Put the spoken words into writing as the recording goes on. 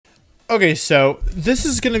Okay, so this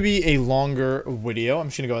is going to be a longer video. I'm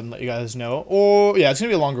just going to go ahead and let you guys know. Oh, yeah, it's going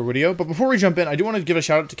to be a longer video. But before we jump in, I do want to give a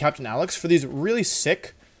shout out to Captain Alex for these really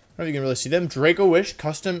sick, I don't know if you can really see them, Draco Wish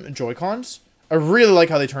custom Joy-Cons. I really like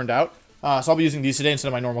how they turned out. So I'll be using these today instead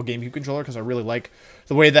of my normal GameCube controller because I really like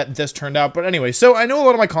the way that this turned out. But anyway, so I know a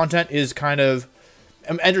lot of my content is kind of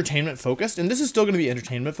entertainment focused, and this is still going to be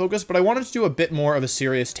entertainment focused, but I wanted to do a bit more of a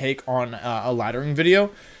serious take on a laddering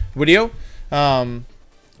video.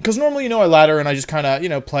 Because normally, you know, I ladder and I just kind of, you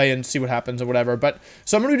know, play and see what happens or whatever. But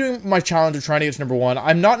so I'm going to be doing my challenge of trying to get to #1.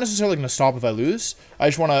 I'm not necessarily going to stop if I lose. I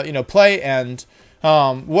just want to, you know, play. And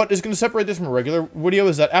what is going to separate this from a regular video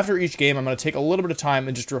is that after each game, I'm going to take a little bit of time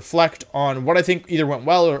and just reflect on what I think either went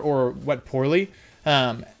well or went poorly.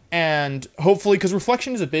 And hopefully, because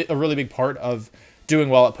reflection is a really big part of doing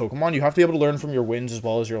well at Pokemon. You have to be able to learn from your wins as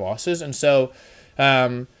well as your losses. And so,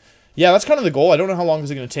 yeah, that's kind of the goal. I don't know how long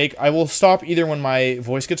this is going to take. I will stop either when my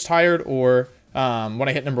voice gets tired or when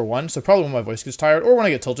I hit #1. So probably when my voice gets tired or when I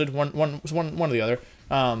get tilted. One or the other.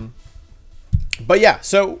 But yeah,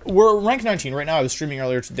 so we're rank 19 right now. I was streaming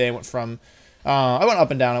earlier today. I went from I went up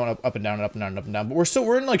and down. I went up and down and up and down and up and down. But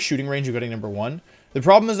we're in like shooting range of getting #1. The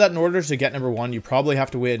problem is that in order to get #1, you probably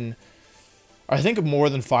have to win, I think, more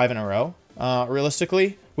than 5 in a row,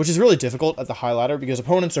 realistically, which is really difficult at the high ladder because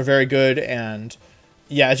opponents are very good and.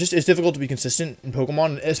 Yeah, it's difficult to be consistent in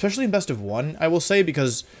Pokemon, especially in best of 1, I will say,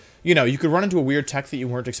 because, you know, you could run into a weird tech that you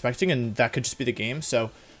weren't expecting, and that could just be the game.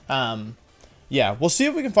 So, yeah, we'll see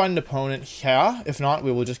if we can find an opponent here. If not,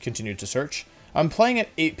 we will just continue to search. I'm playing at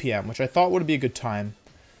 8 p.m., which I thought would be a good time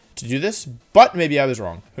to do this, but maybe I was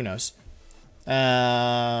wrong. Who knows?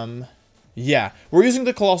 Yeah, we're using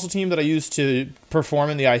the Coalossal team that I used to perform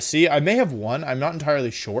in the IC. I may have won. I'm not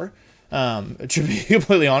entirely sure. To be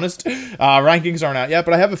completely honest, rankings aren't out yet,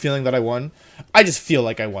 but I have a feeling that I won. I just feel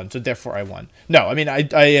like I won, so therefore I won. No, I mean,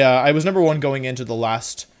 I was #1 going into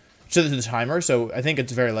the timer, so I think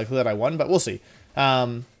it's very likely that I won, but we'll see.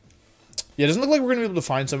 Yeah, it doesn't look like we're going to be able to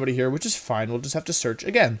find somebody here, which is fine. We'll just have to search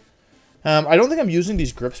again. I don't think I'm using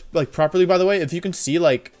these grips, like, properly, by the way. If you can see,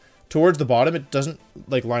 like, towards the bottom, it doesn't,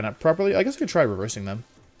 like, line up properly. I guess I could try reversing them.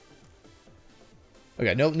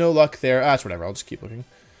 Okay, no luck there. That's whatever. I'll just keep looking.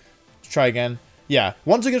 Try again. Yeah,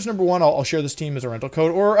 once it gets #1, I'll share this team as a rental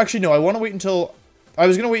code. Or actually, no, I want to wait until... I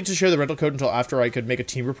was going to wait to share the rental code until after I could make a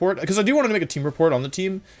team report. Because I do want to make a team report on the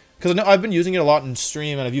team. Because I know I've been using it a lot in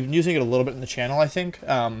stream, and I've been using it a little bit in the channel, I think.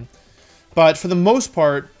 But for the most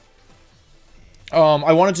part,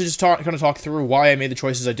 I wanted to just kind of talk through why I made the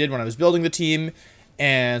choices I did when I was building the team,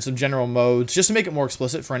 and some general modes, just to make it more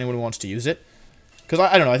explicit for anyone who wants to use it. Because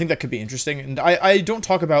I don't know, I think that could be interesting. And I don't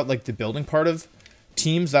talk about, like, the building part of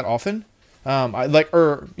teams that often. I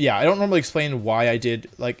don't normally explain why I did,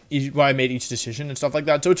 like, why I made each decision and stuff like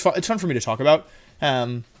that. So it's fun for me to talk about.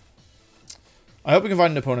 I hope we can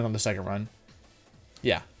find an opponent on the second run.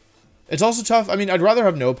 Yeah. It's also tough. I mean, I'd rather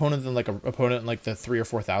have no opponent than, like, an opponent in, like, the 3,000s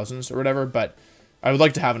or 4,000s or whatever, but I would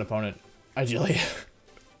like to have an opponent, ideally.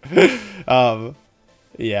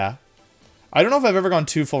 Yeah. I don't know if I've ever gone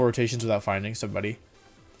 2 full rotations without finding somebody.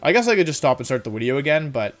 I guess I could just stop and start the video again,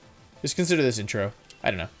 but just consider this intro. I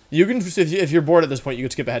don't know. You can, if you're bored at this point, you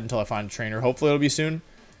could skip ahead until I find a trainer. Hopefully it'll be soon.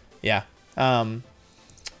 Yeah.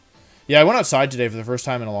 Yeah, I went outside today for the first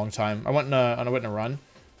time in a long time. I went on a run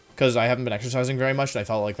because I haven't been exercising very much, and I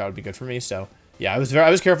felt like that would be good for me. So yeah, I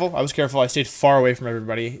was careful. I stayed far away from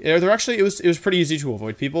everybody. It was pretty easy to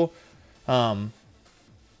avoid people. Though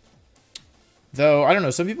I don't know,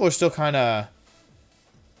 some people are still kind of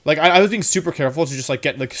like I was being super careful to just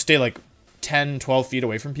like stay like 10, 12 feet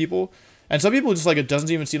away from people. And some people just, like, it doesn't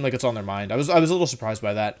even seem like it's on their mind. I was a little surprised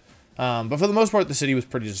by that. But for the most part, the city was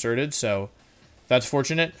pretty deserted, so that's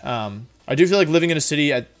fortunate. I do feel like living in a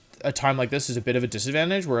city at a time like this is a bit of a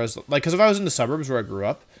disadvantage, whereas, like, because if I was in the suburbs where I grew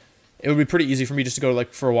up, it would be pretty easy for me just to go,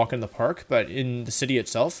 like, for a walk in the park, but in the city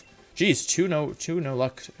itself, geez, two no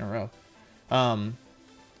luck in a row.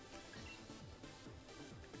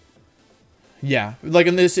 Yeah, like,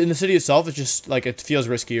 in the city itself, it's just, like, it feels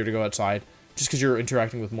riskier to go outside. Just because you're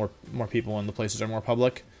interacting with more people and the places are more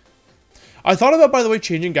public. I thought about, by the way,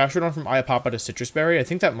 changing Gastrodon from Iapapa to Citrus Berry. I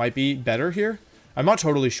think that might be better here. I'm not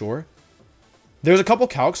totally sure. There's a couple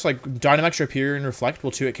calcs, like Dynamax Rhyperior and Reflect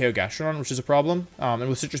will 2-hit KO Gastrodon, which is a problem. And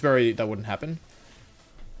with Citrus Berry, that wouldn't happen.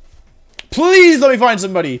 Please let me find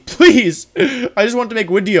somebody. Please. I just want to make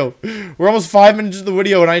video. We're almost 5 minutes into the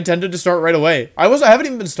video and I intended to start right away. I haven't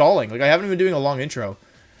even been stalling. Like, I haven't even been doing a long intro.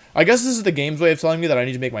 I guess this is the game's way of telling me that I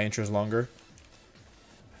need to make my intros longer.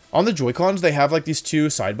 On the Joy-Cons, they have, like, these 2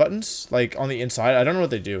 side buttons, like, on the inside. I don't know what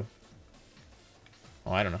they do.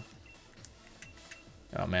 Oh, I don't know.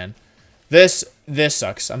 Oh, man. This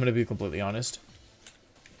sucks. I'm gonna be completely honest.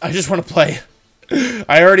 I just want to play.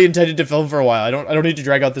 I already intended to film for a while. I don't need to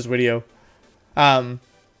drag out this video. Yeah,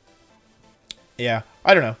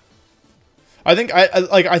 I don't know. I think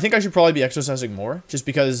I think I should probably be exercising more, just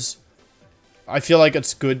because I feel like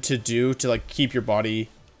it's good to do to like keep your body,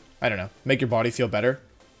 I don't know, make your body feel better.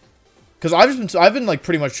 Because I've been like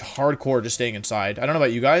pretty much hardcore just staying inside. I don't know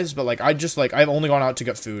about you guys, but like I've only gone out to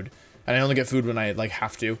get food, and I only get food when I like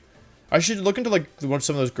have to. I should look into like some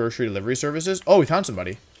of those grocery delivery services. Oh, we found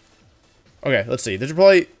somebody. Okay, let's see. There's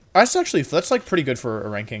probably that's like pretty good for a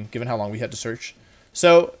ranking given how long we had to search.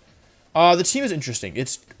 So, the team is interesting.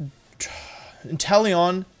 It's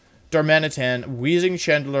Inteleon, Darmanitan, Wheezing,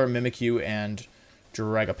 Chandelure, Mimikyu, and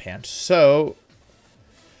Dragapult. So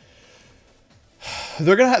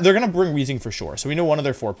they're gonna bring Wheezing for sure. So we know one of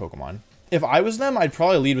their 4 Pokemon. If I was them, I'd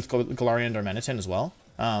probably lead with Galarian and Darmanitan as well.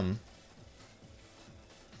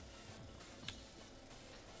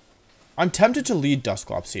 I'm tempted to lead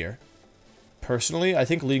Dusclops here. Personally, I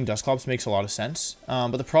think leading Dusclops makes a lot of sense.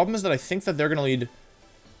 But the problem is that I think that they're gonna lead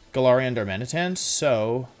Galarian and Darmanitan,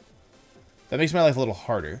 so that makes my life a little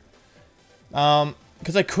harder.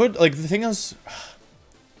 Because I could, like, the thing is,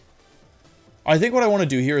 I think what I want to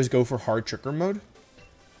do here is go for hard tricker mode.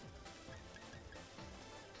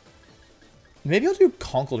 Maybe I'll do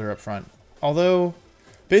Conkeldurr up front. Although,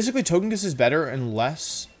 basically, Togekiss is better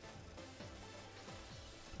unless...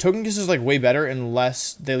 Togekiss is, like, way better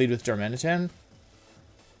unless they lead with Darmanitan.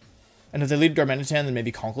 And if they lead Darmanitan, then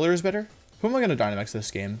maybe Conkeldurr is better. Who am I going to Dynamax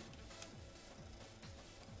this game?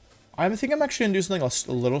 I think I'm actually going to do something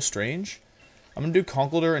a little strange. I'm going to do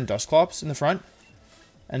Conkeldurr and Dusclops in the front.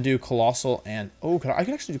 And do Coalossal and... Oh, I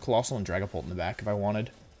could actually do Coalossal and Dragapult in the back if I wanted.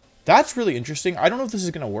 That's really interesting. I don't know if this is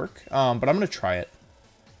going to work, but I'm going to try it.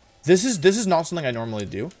 This is not something I normally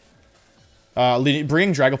do.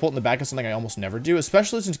 Bringing Dragapult in the back is something I almost never do,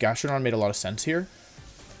 especially since Gastrodon made a lot of sense here.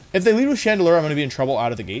 If they lead with Chandelure, I'm going to be in trouble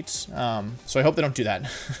out of the gates. So I hope they don't do that.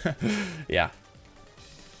 Yeah.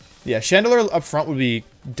 Yeah, Chandelure up front would be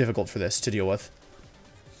difficult for this to deal with.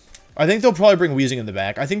 I think they'll probably bring Wheezing in the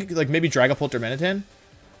back. I think, like, maybe Dragapult or Darmanitan.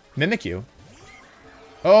 Mimikyu.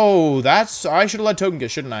 Oh, that's... I should have led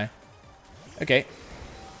Togekiss, shouldn't I? Okay.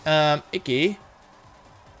 Icky.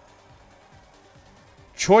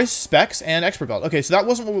 Choice, Specs, and Expert Belt. Okay, so that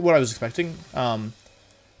wasn't what I was expecting.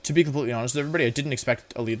 To be completely honest with everybody, I didn't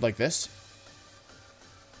expect a lead like this.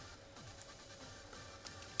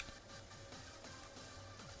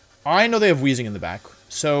 I know they have Wheezing in the back,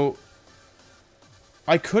 so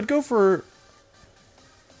I could go for...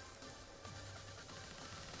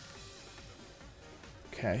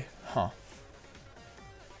 Okay, huh.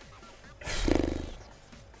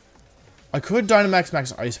 I could Dynamax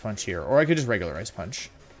Max Ice Punch here, or I could just regular Ice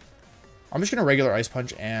Punch. I'm just going to regular Ice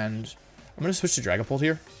Punch, and I'm going to switch to Dragapult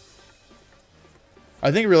here.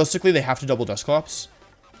 I think realistically they have to double Dusclops.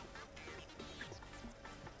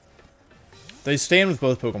 They stay in with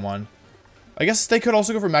both Pokemon. I guess they could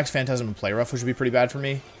also go for Max Phantasm and Play Rough, which would be pretty bad for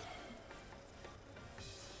me.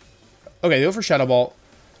 Okay, they go for Shadow Ball.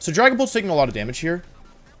 So Dragapult's taking a lot of damage here.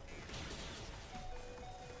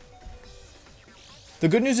 The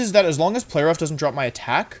good news is that as long as Play Rough doesn't drop my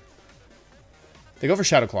attack, they go for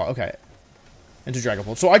Shadow Claw. Okay. Into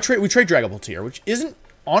Dragapult. So we trade Dragapult here, which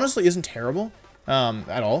honestly isn't terrible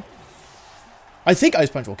at all. I think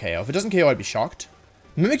Ice Punch will KO. If it doesn't KO, I'd be shocked.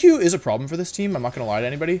 Mimikyu is a problem for this team. I'm not going to lie to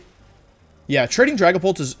anybody. Yeah, trading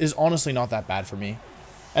Dragapult is honestly not that bad for me.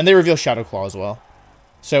 And they reveal Shadow Claw as well.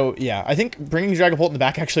 So, yeah, I think bringing Dragapult in the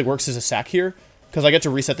back actually works as a sack here, because I get to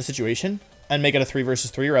reset the situation and make it a 3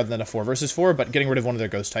 versus 3 rather than a 4 versus 4, but getting rid of one of their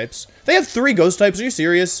ghost types. They have 3 ghost types. Are you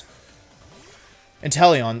serious?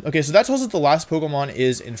 Inteleon. Okay, so that tells us the last Pokemon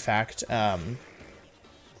is, in fact, I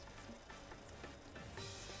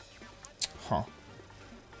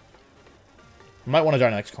might want to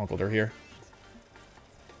Dynamax Conkeldurr here.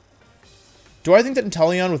 Do I think that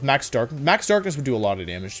Inteleon with Max Darkness would do a lot of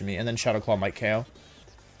damage to me, and then Shadow Claw might KO?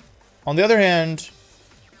 On the other hand,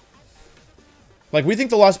 like, we think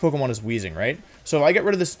the last Pokemon is Wheezing, right? So if I get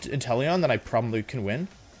rid of this Inteleon, then I probably can win.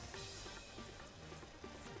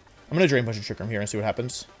 I'm going to Drain Punch and Trick Room here and see what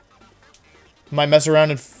happens. Might mess around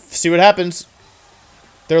and see what happens.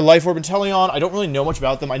 They're Life Orb Inteleon. I don't really know much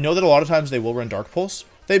about them. I know that a lot of times they will run Dark Pulse.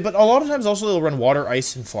 But a lot of times also they'll run Water,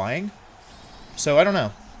 Ice, and Flying. So I don't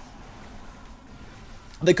know.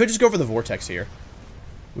 They could just go for the Vortex here,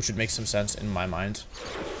 which would make some sense in my mind.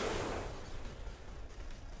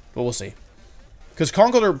 But we'll see. Because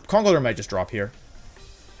Conkeldurr might just drop here.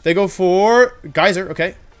 They go for Geyser,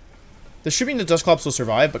 okay. This should mean that Dusclops will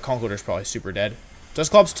survive, but Conkeldurr's probably super dead.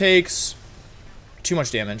 Dusclops takes too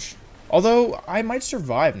much damage. Although, I might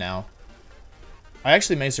survive now. I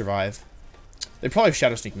actually may survive. They probably have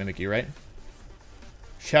Shadow Sneak Mimikyu, right?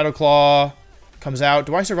 Shadow Claw comes out.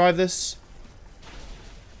 Do I survive this?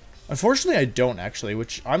 Unfortunately, I don't, actually,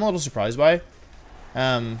 which I'm a little surprised by.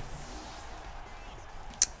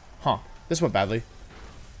 This went badly.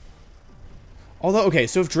 Although, okay,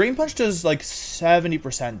 so if Drain Punch does, like,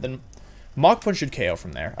 70%, then Mach Punch should KO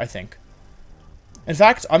from there, I think. In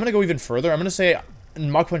fact, I'm going to go even further. I'm going to say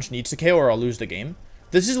Mach Punch needs to KO or I'll lose the game.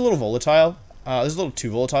 This is a little volatile. This is a little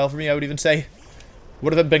too volatile for me, I would even say.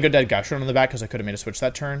 Would have been good to have Gashron on the back because I could have made a switch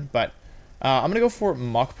that turn. But I'm going to go for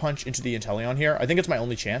Mach Punch into the Inteleon here. I think it's my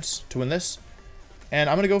only chance to win this. And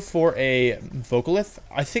I'm going to go for a Vocalith.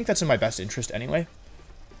 I think that's in my best interest anyway.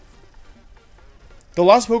 The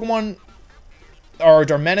last Pokemon are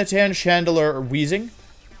Darmanitan, Chandelure, or Weezing.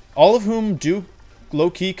 All of whom do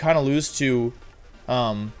low-key kind of lose to...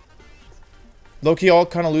 low-key all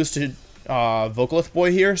kind of lose to Vocalith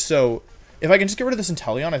Boy here. So if I can just get rid of this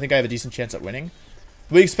Inteleon, I think I have a decent chance at winning.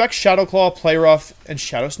 We expect Shadow Claw, Play Rough, and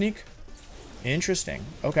Shadow Sneak. Interesting.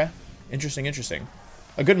 Okay. Interesting, interesting.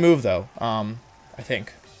 A good move, though. I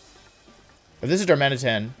think. If this is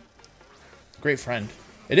Darmanitan, great friend.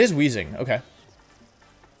 It is Weezing. Okay.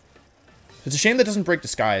 It's a shame that doesn't break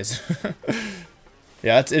Disguise.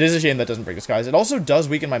 Yeah, it is a shame that doesn't break Disguise. It also does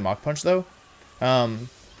weaken my Mach Punch, though. It's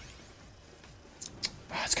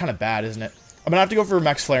kind of bad, isn't it? I'm going to have to go for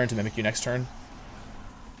Max Flare into Mimikyu next turn.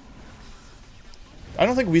 I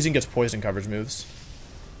don't think Weezing gets poison coverage moves.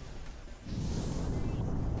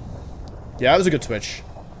 Yeah, that was a good switch.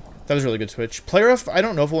 That was a really good switch. Play Rough, I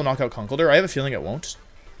don't know if it will knock out Conkeldurr. I have a feeling it won't.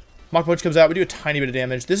 Mach Punch comes out. We do a tiny bit of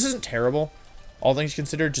damage. This isn't terrible, all things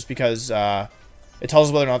considered, just because it tells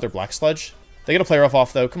us whether or not they're Black Sludge. They get a Play Rough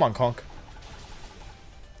off, though. Come on, Conk.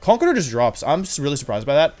 Conkeldurr just drops. I'm just really surprised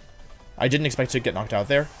by that. I didn't expect to get knocked out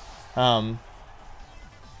there. And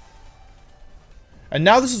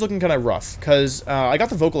now this is looking kind of rough, because I got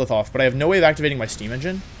the Vocalith off, but I have no way of activating my Steam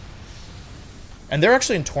Engine. And they're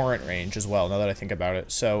actually in Torrent range as well, now that I think about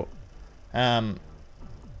it. So,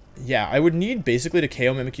 yeah, I would need basically to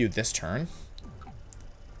KO Mimikyu this turn.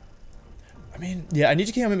 I mean, yeah, I need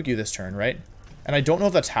to KO Mimikyu this turn, right? And I don't know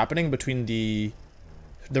if that's happening between the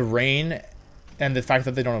rain and the fact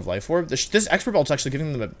that they don't have Life Orb. This Expert Belt's actually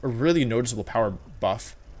giving them a really noticeable power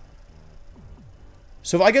buff.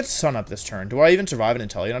 So if I get Sun Up this turn, do I even survive an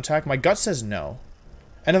Inteleon attack? My gut says no.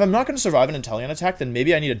 And if I'm not going to survive an Inteleon attack, then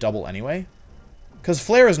maybe I need a double anyway. Because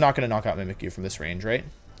Flare is not going to knock out Mimikyu from this range, right?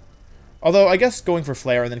 Although, I guess going for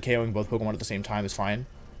Flare and then KOing both Pokemon at the same time is fine.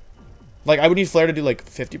 Like, I would need Flare to do, like,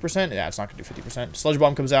 50%. Yeah, it's not going to do 50%. Sludge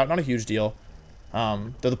Bomb comes out. Not a huge deal.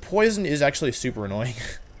 Though the Poison is actually super annoying.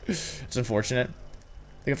 It's unfortunate.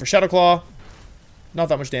 They go for Shadow Claw. Not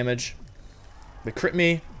that much damage. They crit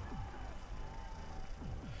me.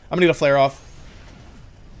 I'm going to get a Flare off.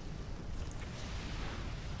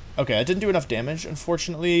 Okay, I didn't do enough damage,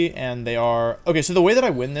 unfortunately, and they are... Okay, so the way that I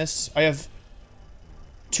win this, I have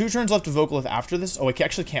 2 turns left to Vocalith after this. Oh, I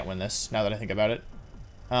actually can't win this, now that I think about it.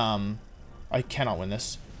 I cannot win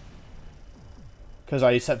this. Because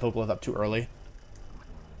I set Vocalith up too early.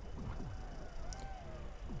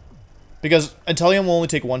 Because Inteleon will only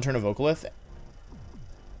take 1 turn of Vocalith.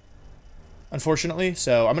 Unfortunately,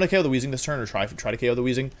 so I'm going to KO the Weezing this turn, or try to KO the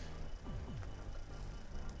Weezing.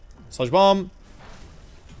 Sludge Bomb.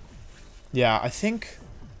 Yeah, I think...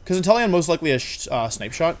 Because Inteleon most likely has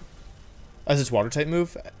Snipe Shot as its Water-type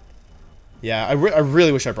move. Yeah, I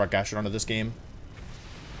really wish I brought Gastrodon onto this game.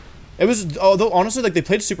 It was... Although, honestly, like, they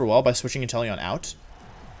played super well by switching Inteleon out.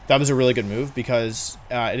 That was a really good move, because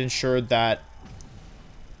it ensured that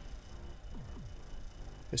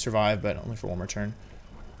they survived, but only for 1 more turn.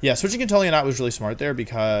 Yeah, switching Inteleon out was really smart there,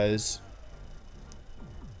 because...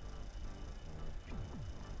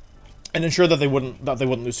 And ensure that they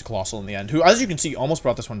wouldn't lose to Coalossal in the end, who, as you can see, almost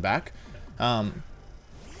brought this one back.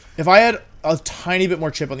 If I had a tiny bit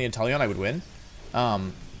more chip on the Inteleon, I would win.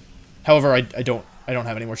 However, I don't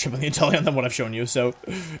have any more chip on the Inteleon than what I've shown you, so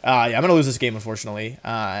yeah, I'm gonna lose this game, unfortunately.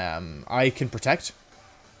 I can protect.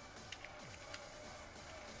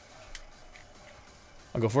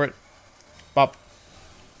 I'll go for it. Bop.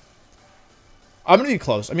 I'm gonna be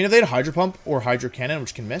close. I mean, if they had Hydro Pump or Hydro Cannon,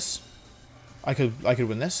 which can miss, I could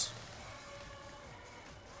win this.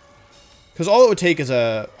 Because all it would take is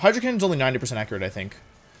a... Hydro Cannon's only 90% accurate, I think.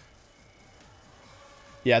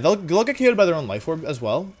 Yeah, they'll get KO'd by their own Life Orb as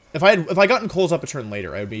well. If I gotten Coals up a turn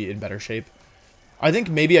later, I would be in better shape. I think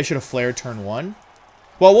maybe I should have flared turn 1.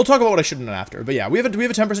 Well, we'll talk about what I should have done after. But yeah, we have a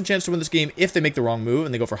 10% chance to win this game if they make the wrong move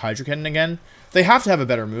and they go for Hydro Cannon again. They have to have a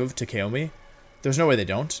better move to KO me. There's no way they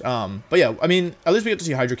don't. But yeah, I mean, at least we get to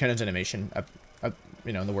see Hydro Cannon's animation,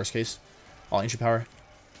 you know, in the worst case. All Ancient Power.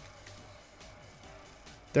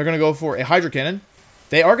 They're going to go for a Hydro Cannon.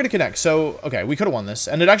 They are going to connect. So, okay, we could have won this.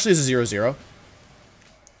 And it actually is a 0-0.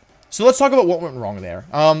 So let's talk about what went wrong there.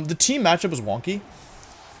 The team matchup was wonky.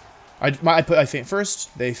 I faint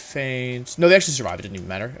first. They faint. No, they actually survived. It didn't even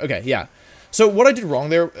matter. Okay, yeah. So what I did wrong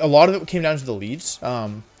there, a lot of it came down to the leads.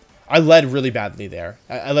 I led really badly there.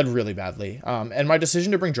 I led really badly. And my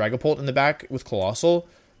decision to bring Dragapult in the back with Coalossal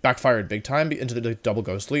backfired big time into the double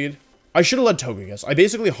Ghost lead. I should have led Togekiss. I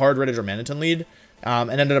basically hard-redded Darmanitan lead and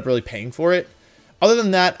ended up really paying for it. Other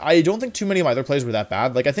than that, I don't think too many of my other plays were that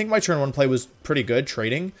bad. Like, I think my turn 1 play was pretty good,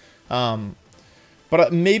 trading.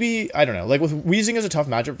 But maybe, I don't know. Like, with Weezing is a tough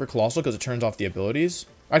matchup for Coalossal because it turns off the abilities.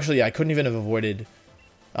 Actually, yeah, I couldn't even have avoided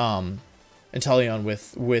Inteleon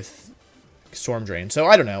with Storm Drain. So,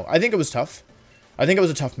 I don't know. I think it was tough. I think it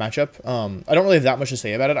was a tough matchup. I don't really have that much to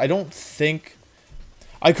say about it. I don't think...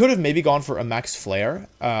 I could have maybe gone for a Max Flare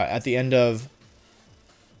at the end of...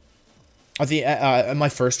 At my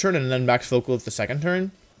first turn, and then Max Vocal at the second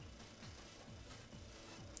turn.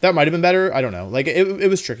 That might have been better. I don't know. Like, it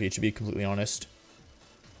was tricky, to be completely honest.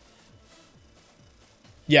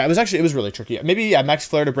 Yeah, it was really tricky. Maybe, yeah, Max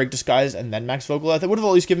Flare to break Disguise and then Max Vocal. That would have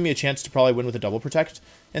at least given me a chance to probably win with a double protect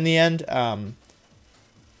in the end.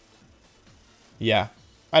 Yeah,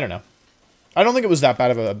 I don't know. I don't think it was that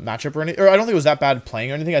bad of a matchup or anything. Or I don't think it was that bad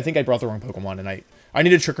playing or anything. I think I brought the wrong Pokemon, and I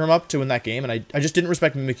needed Trick Room up to win that game, and I just didn't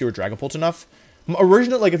respect Mimikyu or Dragapult enough.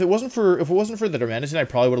 Originally, like, if it wasn't for the Darmanitan, I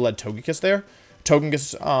probably would have led Togekiss there.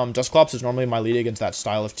 Togekiss Dusclops is normally my lead against that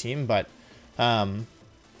style of team, but and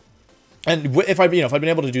if I'd been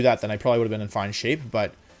able to do that, then I probably would have been in fine shape.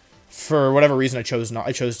 But for whatever reason, I chose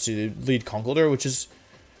to lead Conkeldurr, which is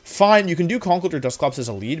fine. You can do Conkeldurr Dusclops as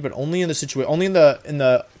a lead, but only in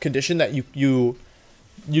the condition that you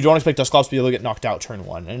don't expect Dusclops to be able to get knocked out turn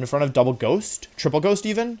 1, and in front of double Ghost, triple Ghost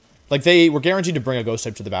even. Like, they were guaranteed to bring a Ghost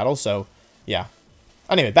type to the battle, so yeah.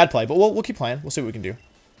 Anyway, bad play, but we'll keep playing. We'll see what we can do.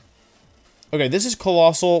 Okay, this is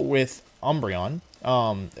Coalossal with Umbreon,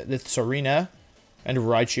 with Serena, and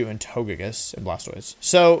Raichu, and Togekiss, and Blastoise.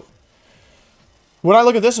 So, when I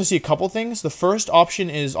look at this, I see a couple things. The first option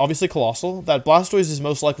is obviously Coalossal. That Blastoise is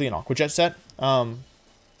most likely an Aqua Jet set.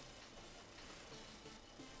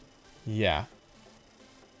 Yeah.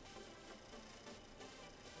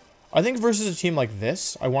 I think versus a team like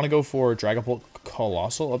this, I want to go for Dragapult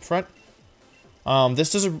Coalossal up front.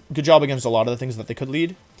 This does a good job against a lot of the things that they could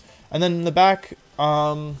lead. And then in the back,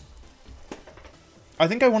 I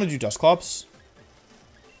think I want to do Dusclops.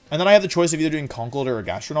 And then I have the choice of either doing Conkeldurr or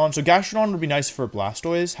Gastrodon. So Gastrodon would be nice for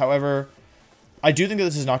Blastoise. However, I do think that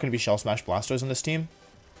this is not going to be Shell Smash Blastoise on this team.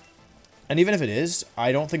 And even if it is,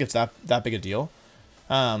 I don't think it's that big a deal.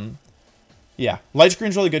 Yeah, Light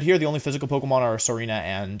Screen's really good here. The only physical Pokemon are Serena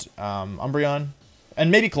and Umbreon.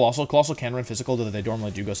 And maybe Coalossal. Coalossal can run physical, though they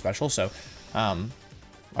normally do go special. So, I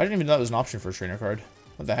didn't even know that was an option for a trainer card.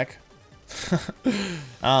 What the heck?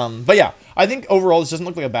 But yeah, I think overall this doesn't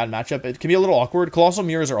look like a bad matchup. It can be a little awkward. Colossal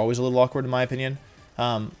Mirrors are always a little awkward in my opinion.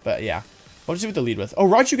 But yeah, we'll see what the lead with. Oh,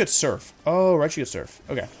 Raichu gets Surf. Oh, Raichu gets Surf.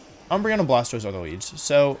 Okay. Umbreon and Blastoise are the leads.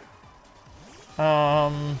 So,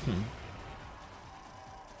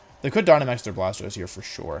 they could Dynamax their Blastoise here for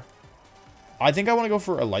sure. I think I want to go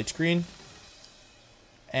for a Light Screen.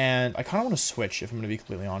 And I kind of want to switch, if I'm going to be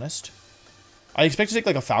completely honest. I expect to take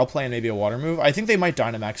like a Foul Play and maybe a Water move. I think they might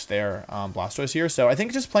Dynamax their Blastoise here. So I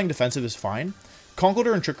think just playing defensive is fine.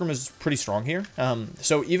 Conkeldurr and Trick Room is pretty strong here.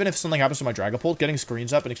 So even if something happens to my Dragapult, getting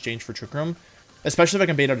screens up in exchange for Trick Room, especially if I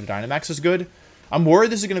can bait out a Dynamax, is good. I'm worried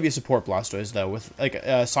this is going to be a support Blastoise, though, with like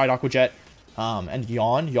a side Aqua Jet and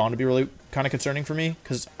Yawn. Yawn would be really kind of concerning for me,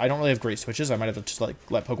 because I don't really have great switches. I might have to just like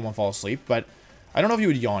let Pokemon fall asleep, but I don't know if you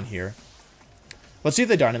would Yawn here. Let's see if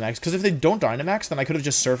they Dynamax, because if they don't Dynamax, then I could have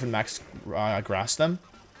just Surf and Max Grass them.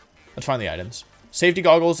 Let's find the items. Safety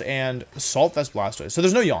Goggles and Salt Vest Blastoise. So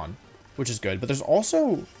there's no Yawn, which is good, but there's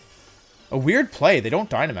also a weird play. They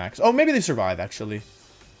don't Dynamax. Oh, maybe they survive, actually.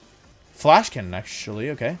 Flash Cannon,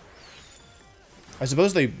 actually. Okay. I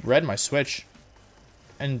suppose they read my switch.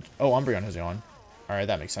 And, oh, Umbreon has Yawn. Alright,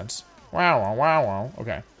 that makes sense. Wow, wow, wow.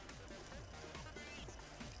 Okay.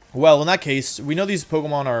 Well, in that case, we know these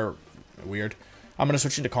Pokemon are weird. I'm going to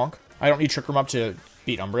switch into Conk. I don't need Trick Room up to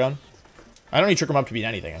beat Umbreon. I don't need Trick Room up to beat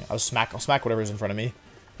anything. I'll smack whatever's in front of me.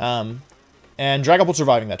 And Dragapult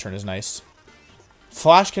surviving that turn is nice.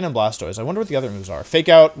 Flash Cannon, Blastoise. I wonder what the other moves are. Fake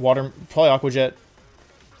Out, Water, probably Aqua Jet.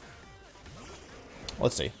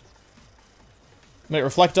 Let's see. Might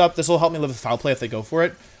Reflect Up. This will help me live with Foul Play if they go for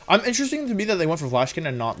it. Interesting to me that they went for Flash Cannon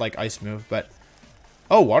and not like Ice move, but...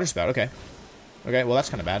 Oh, Water Spout, okay. Okay, well, that's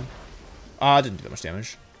kind of bad. Didn't do that much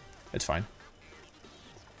damage. It's fine.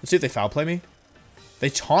 Let's see if they foul play me. They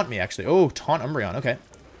taunt me, actually. Oh, taunt Umbreon. Okay.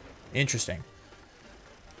 Interesting.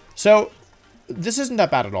 So, this isn't that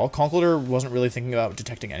bad at all. Conkeldurr wasn't really thinking about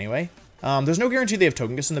detecting anyway. There's no guarantee they have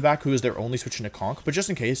Togekiss in the back, who is their only switch into Conk, but just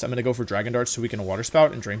in case, I'm going to go for Dragon Dart so we can Water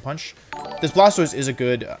Spout and Drain Punch. This Blastoise is a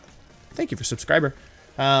good... thank you for subscriber.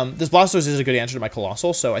 This Blastoise is a good answer to my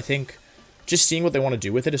Coalossal, so I think just seeing what they want to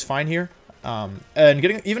do with it is fine here. And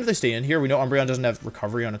even if they stay in here, we know Umbreon doesn't have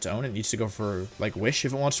Recovery on its own. It needs to go for, like, Wish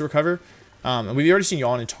if it wants to recover. And we've already seen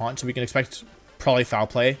Yawn and Taunt, so we can expect probably Foul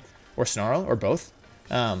Play or Snarl, or both.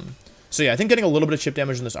 So yeah, I think getting a little bit of chip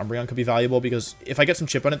damage in this Umbreon could be valuable, because if I get some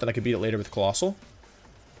chip on it, then I could beat it later with Coalossal.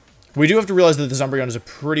 We do have to realize that this Umbreon is a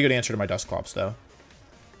pretty good answer to my Dusclops, though.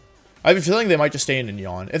 I have a feeling they might just stay in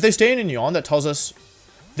Yawn. If they stay in Yawn, that tells us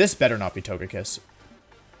this better not be Togekiss.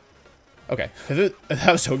 Okay, if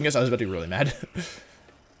that was Togekiss, I was about to be really mad.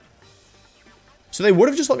 So they would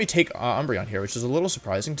have just let me take Umbreon here, which is a little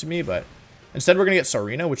surprising to me, but instead we're going to get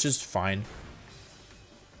Sarina, which is fine.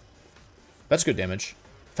 That's good damage.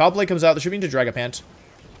 Foul Play comes out. There should be into Dragapant.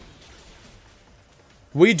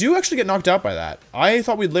 We do actually get knocked out by that. I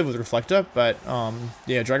thought we'd live with Reflecta, but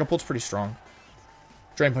yeah, Dragapult's pretty strong.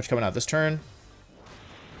 Drain Punch coming out this turn.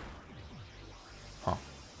 Huh.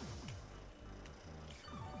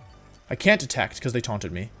 I can't detect because they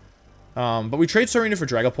taunted me. But we trade Sarina for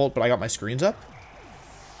Dragapult, but I got my screens up.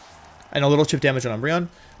 And a little chip damage on Umbreon.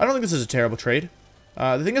 I don't think this is a terrible trade.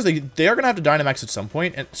 The thing is, they are going to have to Dynamax at some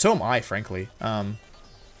point, and so am I, frankly.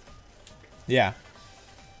 Yeah.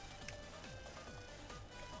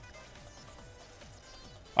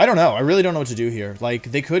 I don't know. I really don't know what to do here.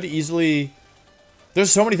 Like, they could easily...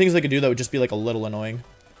 There's so many things they could do that would just be, like, a little annoying.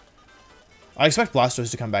 I expect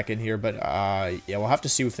Blastoise to come back in here, but, yeah, we'll have to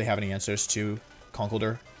see if they have any answers to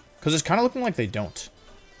Conkeldurr. Because it's kind of looking like they don't.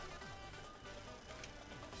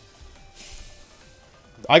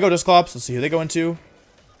 I go Dusclops. Let's see who they go into.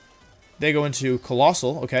 They go into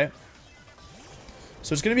Coalossal. Okay.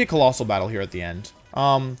 So it's going to be a Coalossal battle here at the end.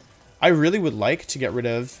 I really would like to get rid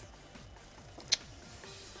of...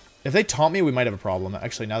 If they taunt me, we might have a problem.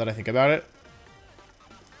 Actually, now that I think about it.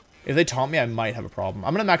 If they taunt me, I might have a problem.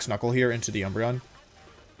 I'm going to Max Knuckle here into the Umbreon.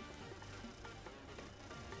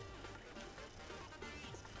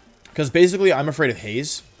 Because basically, I'm afraid of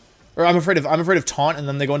Haze. Or I'm afraid of Taunt, and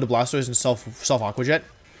then they go into Blastoise and self Aqua Jet.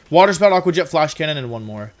 Water Spout, Aqua Jet, Flash Cannon, and one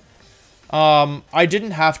more. I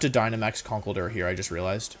didn't have to Dynamax Conkeldurr here, I just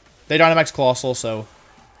realized. They Dynamax Coalossal, so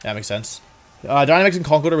that makes sense. Dynamax and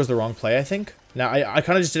Conkeldurr was the wrong play, I think. Now, I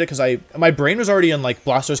kind of just did it because my brain was already in, like,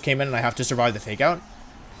 Blastoise came in and I have to survive the Fake Out.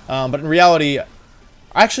 But in reality,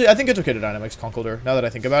 actually, I think it's okay to Dynamax Conkeldurr, now that I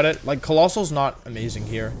think about it. Like, Coalossal's not amazing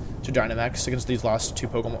here to Dynamax against these last two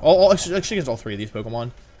Pokemon. Actually, against all three of these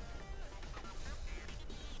Pokemon.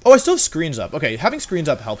 Oh, I still have screens up. Okay, having screens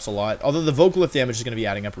up helps a lot. Although the Vocalith damage is going to be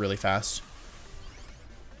adding up really fast.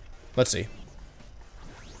 Let's see.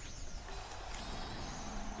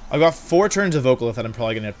 I've got 4 turns of Vocalith that I'm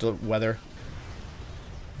probably going to have to weather.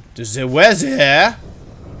 Does it weather?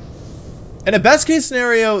 In a best case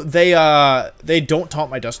scenario, they don't taunt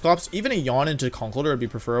my Dusclops. Even a Yawn into Conkeldurr would be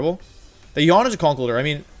preferable. The Yawn into Conkeldurr, I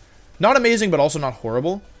mean, not amazing, but also not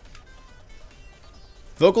horrible.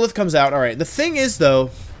 Vocalith comes out. All right, the thing is, though...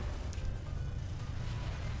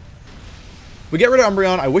 We get rid of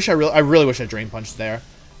Umbreon. I really wish I Drain Punched there.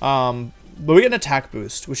 But we get an attack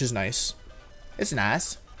boost, which is nice. It's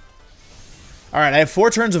nice. Alright, I have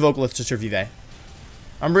 4 turns of Vocalith to survive.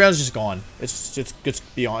 Umbreon's just gone.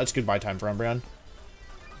 It's goodbye time for Umbreon.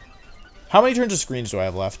 How many turns of screens do I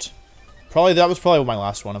have left? That was probably my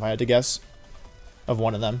last one, if I had to guess. Of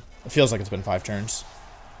one of them. It feels like it's been 5 turns.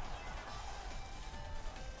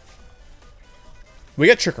 We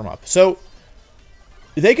get Trick 'em Up. So...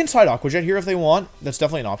 They can side Aqua Jet here if they want. That's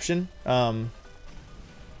definitely an option.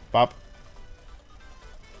 Bop.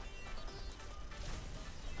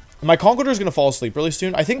 My Conkeldurr is going to fall asleep really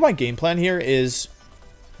soon. I think my game plan here is...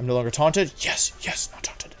 I'm no longer taunted. Yes, not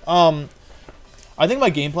taunted. I think my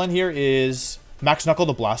game plan here is Max Knuckle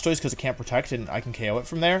the Blastoise because it can't protect and I can KO it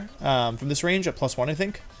from there. From this range at +1, I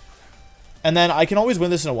think. And then I can always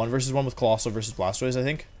win this in a 1 versus 1 with Coalossal versus Blastoise, I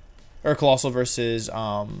think. Or Coalossal versus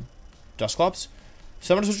Dusclops.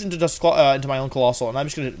 So I'm going to switch into my own Coalossal, and I'm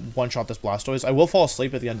just going to one-shot this Blastoise. I will fall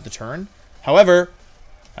asleep at the end of the turn. However,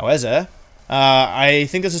 I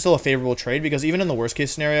think this is still a favorable trade, because even in the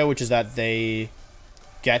worst-case scenario, which is that they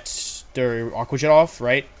get their Aqua Jet off,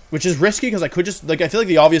 right? Which is risky, because I could just... Like, I feel like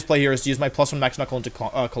the obvious play here is to use my +1 Max Knuckle into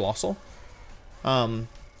Coalossal. And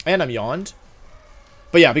I'm Yawned.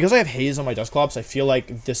 But yeah, because I have Haze on my Dusclops, I feel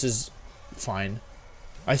like this is fine.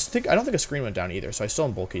 I don't think a screen went down either, so I still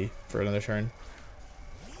am bulky for another turn.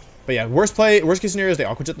 But yeah, worst case scenario is they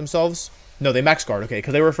Aqua Jet themselves. No, they max guard, okay,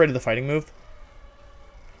 because they were afraid of the fighting move.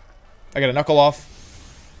 I got a Knuckle Off.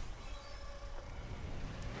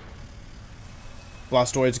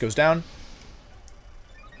 Blastoids goes down.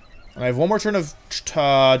 And I have one more turn of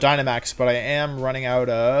Dynamax, but I am running out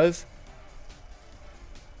of...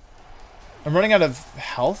 I'm running out of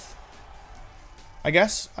health, I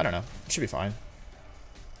guess. I don't know. It should be fine.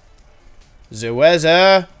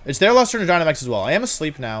 Zueza. It's their last turn of Dynamax as well. I am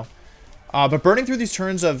asleep now. But burning through these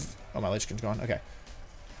turns of... Oh, my light screen's gone. Okay.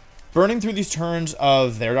 Burning through these turns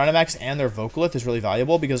of their Dynamax and their Vocalith is really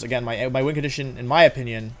valuable because, again, my win condition, in my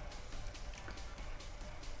opinion,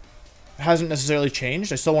 hasn't necessarily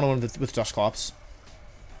changed. I still want to win with Dusclops.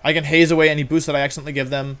 I can haze away any boost that I accidentally give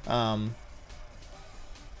them.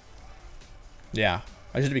 Yeah.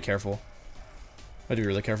 I just have to be careful. I have to be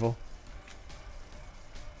really careful.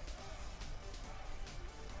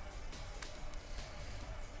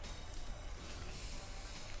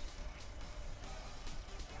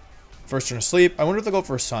 First turn of sleep. I wonder if they'll go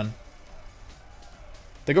for a Sun.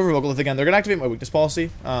 They go for Vocalith again. They're going to activate my weakness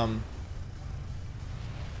policy. I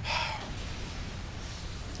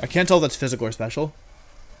can't tell if that's physical or special.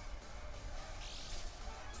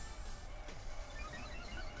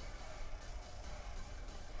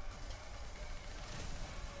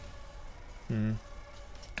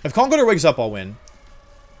 If Conkeldurr wakes up, I'll win.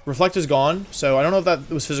 Reflect is gone, so I don't know if that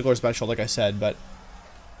was physical or special, like I said, but...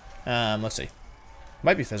 let's see.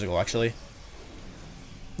 Might be physical, actually.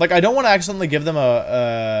 Like, I don't want to accidentally give them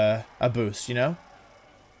a boost, you know?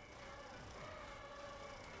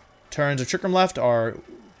 Turns of Trick Room left are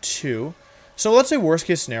 2. So let's say worst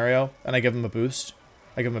case scenario, and I give them a boost.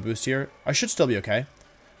 I give them a boost here. I should still be okay. I'm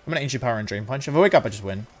going to Ancient Power and Drain Punch. If I wake up, I just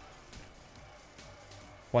win.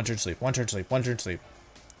 One turn sleep, one turn sleep, one turn sleep.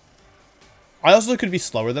 I also could be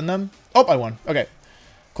slower than them. Oh, I won. Okay.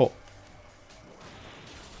 Cool.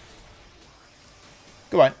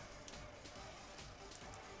 Goodbye.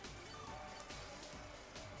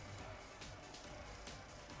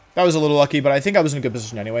 That was a little lucky, but I think I was in a good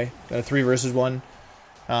position anyway. 3 versus 1.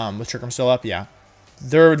 With Trick Room still up, yeah.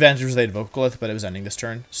 Their advantage was they had Vocalith, but it was ending this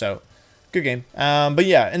turn, so good game. But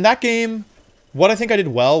yeah, in that game, what I think I did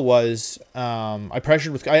well was I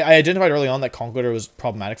pressured with... I identified early on that Conkeldurr was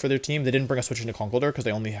problematic for their team. They didn't bring a switch into Conkeldurr because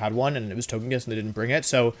they only had one, and it was Togekiss, and they didn't bring it.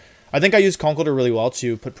 So I think I used Conkeldurr really well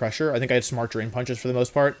to put pressure. I think I had smart Drain Punches for the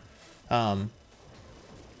most part.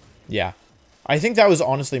 Yeah. I think that was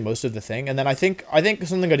honestly most of the thing. And then I think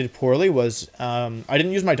something I did poorly was I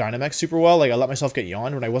didn't use my Dynamax super well. Like, I let myself get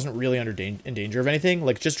yawned when I wasn't really in danger of anything.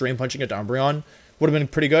 Like, just Drain Punching at Umbreon would have been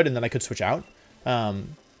pretty good, and then I could switch out.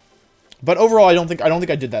 But overall, I don't think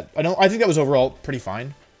I did that. I think that was overall pretty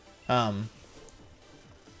fine.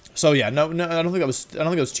 So yeah, no, I don't think it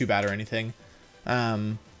was too bad or anything.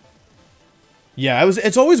 Yeah,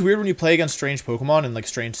 it's always weird when you play against strange Pokemon and like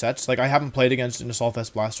strange sets. Like, I haven't played against an Assault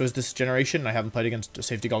Vest Blastoise this generation, and I haven't played against a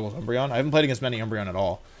Safety Goggles Umbreon. I haven't played against many Umbreon at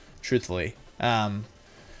all, truthfully.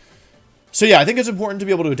 So yeah, I think it's important to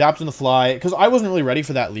be able to adapt on the fly, because I wasn't really ready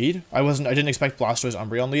for that lead. I didn't expect Blastoise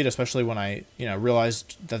Umbreon lead, especially when I,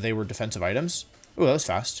 realized that they were defensive items. Ooh, that was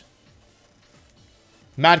fast.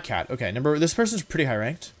 Mad Cat. Okay, this person's pretty high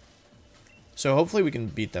ranked, so hopefully we can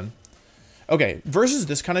beat them. Okay, versus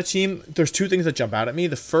this kind of team, there's 2 things that jump out at me.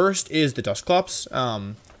 The first is the Dusclops.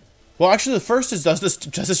 Well, actually, the first is does this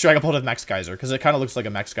Dragapult have Max Geyser, because it kind of looks like a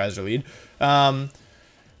Max Geyser lead.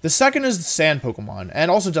 The second is the Sand Pokemon,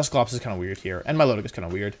 and also Dusclops is kind of weird here, and Milotic is kind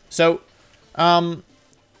of weird. So,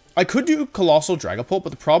 I could do Coalossal Dragapult, but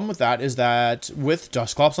the problem with that is that with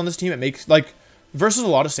Dusclops on this team, it makes, like, versus a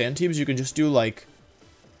lot of Sand teams, you can just do, like,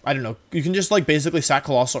 I don't know, you can just, like, basically sack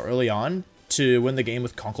Coalossal early on to win the game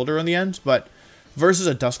with Conkeldurr in the end, but versus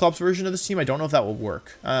a Dusclops version of this team, I don't know if that will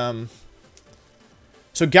work. So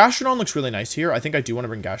Gastrodon looks really nice here. I think I do want to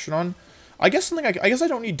bring Gastrodon. I guess I guess I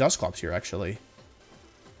don't need Dusclops here, actually.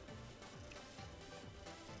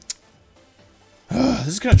 This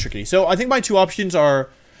is kind of tricky. So I think my 2 options are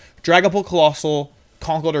Dragapult, Coalossal,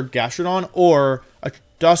 Conkeldurr, Gastrodon, or a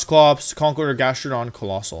Dusclops, Conkeldurr, Gastrodon,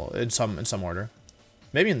 Coalossal in some order.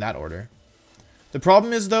 Maybe in that order. The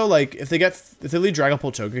problem is, though, like, if they lead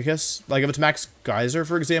Dragapult, Togekiss, like, if it's Max Geyser,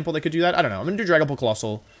 for example, they could do that. I don't know. I'm going to do Dragapult,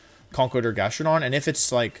 Coalossal, Conkeldurr, Gastrodon, and if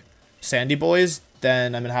it's, like, Sandy Boys,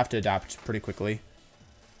 then I'm going to have to adapt pretty quickly.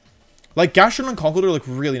 Like, Gastrodon and Conkeldurr look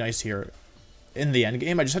really nice here in the end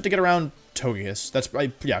game. I just have to get around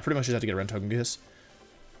Togekiss. Yeah, pretty much just have to get around Togekiss.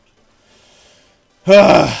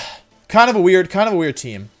 kind of a weird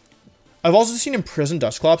team. I've also seen imprisoned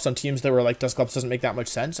Dusclops on teams that were like Dusclops doesn't make that much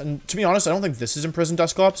sense. And to be honest, I don't think this is imprisoned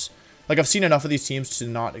Dusclops. Like, I've seen enough of these teams to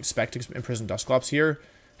not expect imprisoned Dusclops here.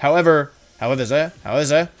 However, it's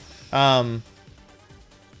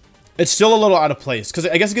still a little out of place because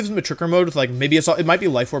I guess it gives them a trickery mode with like maybe it might be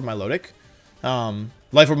Life Orb Milotic,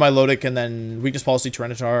 Life Orb Milotic, and then Weakness Policy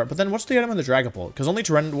Tyranitar. But then what's the item on the Dragapult? Because only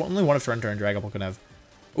one of Tyranitar and Dragapult can have.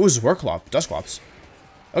 Ooh, Dusclops.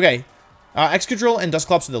 Okay, Excadrill and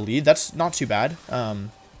Dusclops are the lead. That's not too bad. That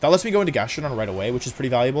lets me go into Gastrodon right away, which is pretty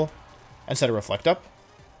valuable, and set a Reflect up.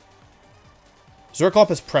 Zorclop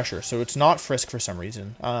has pressure, so it's not Frisk for some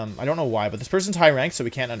reason. I don't know why, but this person's high rank, so we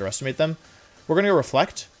can't underestimate them. We're going to go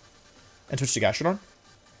Reflect and switch to Gastrodon.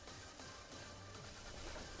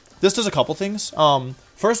 This does a couple things.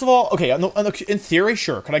 First of all, okay, in theory,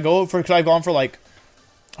 sure. Could I have gone for like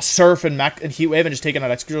Surf and Heat Wave and just taken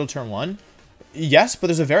out Excadrill turn 1? Yes, but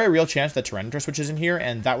there's a very real chance that Tyranitar switches in here,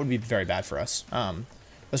 and that would be very bad for us.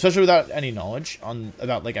 Especially without any knowledge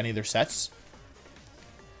about like any of their sets.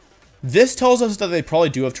 This tells us that they probably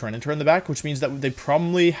do have Tyranitar in the back, which means that they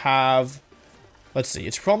probably have... Let's see,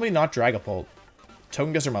 it's probably not Dragapult.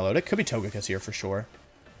 Togekiss or Milotic? Could be Togekiss here for sure.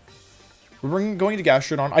 We're going to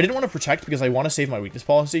Gastrodon. I didn't want to Protect because I want to save my Weakness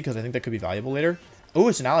Policy because I think that could be valuable later. Oh,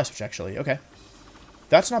 it's an Ally Switch actually. Okay.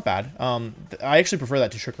 That's not bad. I actually prefer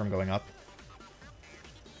that to Trick Room going up.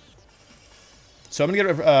 So I'm going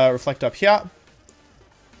to get a Reflect up here.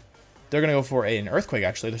 They're going to go for an Earthquake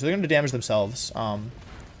actually. So they're going to damage themselves.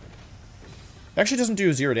 It actually doesn't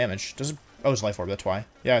do 0 damage. Oh, it's Life Orb, that's why.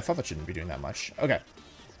 Yeah, I thought that shouldn't be doing that much. Okay.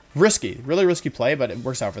 Risky. Really risky play, but it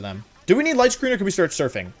works out for them. Do we need Light Screen or can we start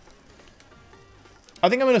surfing? I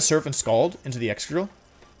think I'm going to Surf and Scald into the Excadrill.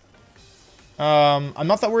 I'm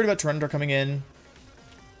not that worried about Tyranitar coming in.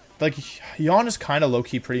 Like, Yawn is kind of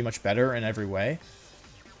low-key pretty much better in every way.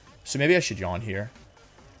 So maybe I should Yawn here.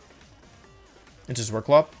 Into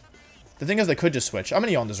Zorclop. The thing is, they could just switch. I'm going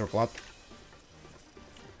to Yawn to Zorclop.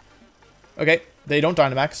 Okay, they don't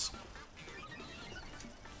Dynamax.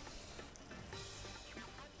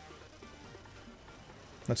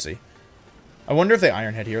 Let's see. I wonder if they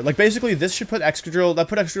Iron Head here. Like, basically, this should put Excadrill... That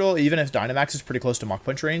put Excadrill, even if Dynamax is pretty close to Mach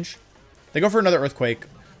Punch range. They go for another Earthquake.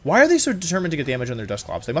 Why are they so determined to get damage on their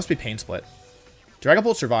Dusclops? They must be Pain Split.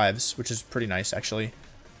 Dragapult survives, which is pretty nice, actually.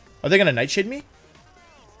 Are they going to Nightshade me?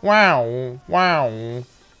 Wow. Wow.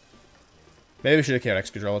 Maybe we should have KO'd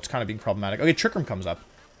Excadrill. It's kind of being problematic. Okay, Trick Room comes up.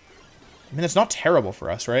 I mean, it's not terrible for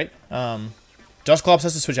us, right? Dusclops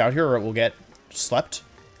has to switch out here or it will get slept.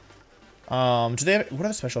 Do they have... What are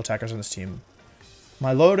the special attackers on this team?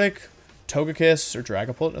 Milotic, Togekiss, or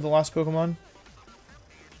Dragapult are the last Pokemon?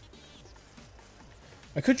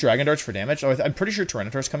 I could Dragon Darts for damage. Oh, I'm pretty sure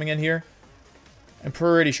Tyranitar's coming in here. I'm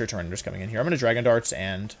pretty sure Tyranitar's coming in here. I'm going to Dragon Darts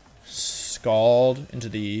and Scald into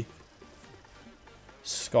the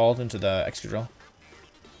Excadrill.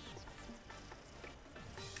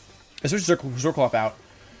 I switched Zorclop out.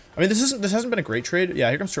 I mean, this hasn't been a great trade. Yeah,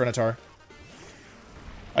 here comes Tyranitar.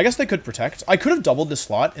 I guess they could Protect. I could have doubled this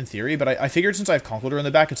slot, in theory, but I figured since I have Conkeldurr in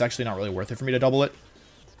the back, it's actually not really worth it for me to double it.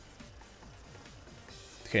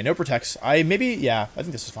 Okay, no Protects. I think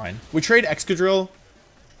this is fine. We trade Excadrill.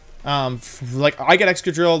 Like, I get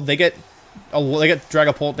Excadrill, they get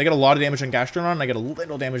Dragapult, they get a lot of damage on Gastrodon, and I get a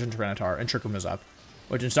little damage on Tyranitar, and Trick Room is up.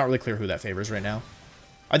 Which it's not really clear who that favors right now.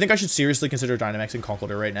 I think I should seriously consider Dynamax and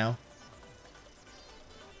Conkeldurr right now.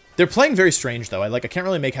 They're playing very strange, though. I can't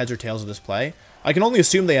really make heads or tails of this play. I can only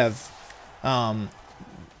assume they have...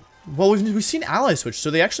 well, we've seen Ally Switch,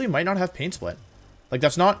 so they actually might not have Pain Split. Like,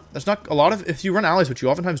 that's not a lot of... If you run Ally Switch, you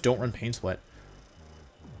oftentimes don't run Pain Split.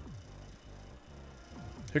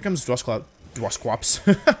 Here comes Dusclops.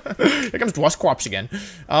 Here comes Dusclops again.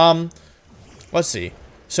 Let's see.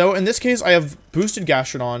 So, in this case, I have boosted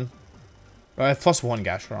Gastrodon. I have +1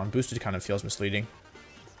 Gastrodon. Boosted kind of feels misleading.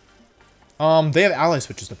 They have Ally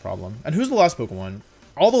Switch is the problem. And who's the last Pokemon?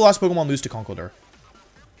 All the last Pokemon lose to Conkeldurr.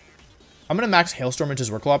 I'm going to max Hailstorm into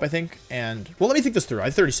Zorclop, I think. And, well, let me think this through. I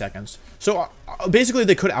have 30 seconds. So, basically,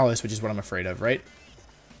 they could Ally Switch is what I'm afraid of, right?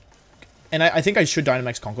 And I think I should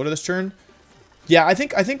Dynamax Conkeldurr this turn. Yeah, I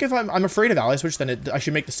think if I'm afraid of Ally Switch, then I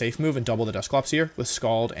should make the safe move and double the Dusclops here with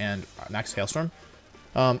Scald and max Hailstorm.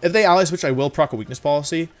 If they Ally Switch, I will proc a Weakness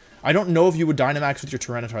Policy. I don't know if you would Dynamax with your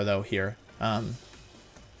Tyranitar, though, here.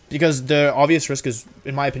 Because the obvious risk is,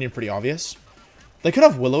 in my opinion, pretty obvious. They could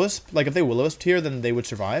have Will-O-Wisp. Like, if they Will-O-Wisp here, then they would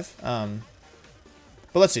survive. But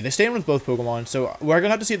let's see. They stay in with both Pokemon, so we're going to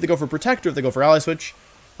have to see if they go for Protect or if they go for Ally Switch.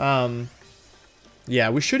 Yeah,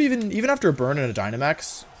 we should even after a burn and a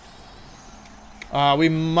Dynamax,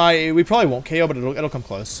 we probably won't KO, but it'll come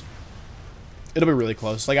close. It'll be really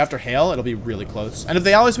close. Like, after Hail, it'll be really close. And if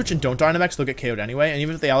they ally switch and don't Dynamax, they'll get KO'd anyway. And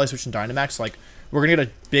even if they ally switch and Dynamax, like, we're going to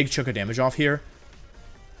get a big chunk of damage off here.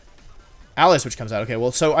 Ally switch comes out. Okay,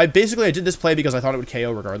 well, so I did this play because I thought it would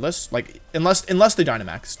KO regardless. Like, unless they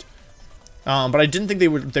Dynamaxed. But I didn't think they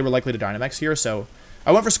were likely to Dynamax here, so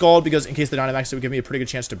I went for Scald because in case they Dynamaxed, it would give me a pretty good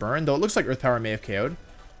chance to burn. Though it looks like Earth Power may have KO'd.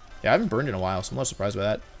 Yeah, I haven't burned in a while, so I'm a little surprised by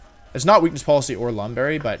that. It's not Weakness Policy or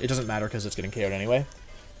Lumberry, but it doesn't matter because it's getting KO'd anyway.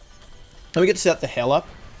 Then we get to set the Hail up.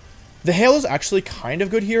 The Hail is actually kind of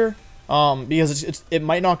good here, because it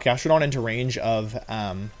might knock Gastrodon into range of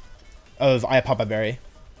Papa Berry.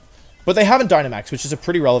 But they haven't Dynamax, which is a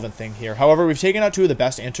pretty relevant thing here. However, we've taken out two of the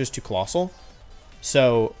best answers to Coalossal.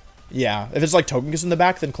 So, yeah, if it's like Togekiss in the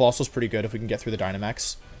back, then Coalossal's pretty good if we can get through the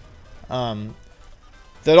Dynamax.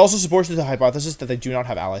 That also supports the hypothesis that they do not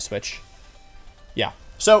have Ally Switch. Yeah.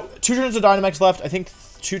 So, 2 turns of Dynamax left. I think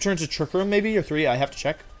 2 turns of Trick Room, maybe, or 3. I have to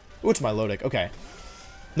check. Ooh, it's Milotic. Okay.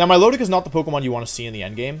 Now, Milotic is not the Pokemon you want to see in the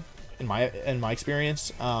endgame, in my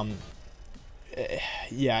experience.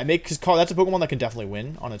 Yeah, because that's a Pokemon that can definitely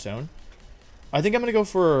win on its own. I think I'm going to go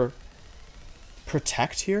for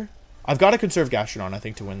Protect here. I've got to conserve Gastrodon, I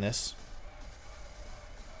think, to win this.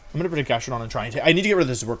 I'm going to protect Gastrodon and try and I need to get rid of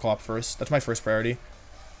this Zwerclop first. That's my first priority.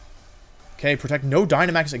 Okay, Protect. No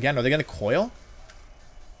Dynamax again. Are they going to Coil?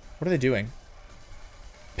 What are they doing?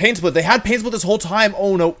 Pain Split. They had Pain Split this whole time.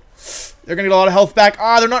 Oh, no. They're going to get a lot of health back.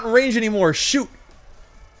 Ah, they're not in range anymore. Shoot.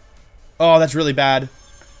 Oh, that's really bad.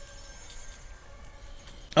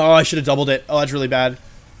 Oh, I should have doubled it. Oh, that's really bad.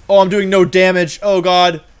 Oh, I'm doing no damage. Oh,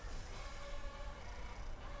 God.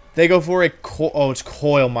 They go for a oh, it's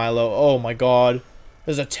Coil Milo. Oh, my God.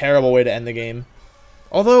 This is a terrible way to end the game.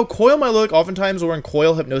 Although, Coil Milo oftentimes will run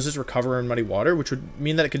Coil, Hypnosis, Recover, and Muddy Water, which would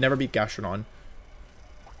mean that it could never beat Gastrodon.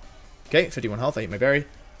 Okay, 51 health. I ate my berry.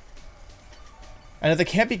 And if they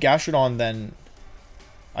can't beat Gastrodon, then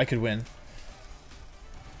I could win.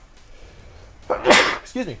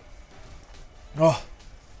 Excuse me. Oh.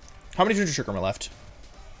 How many turns of Trick Room are left?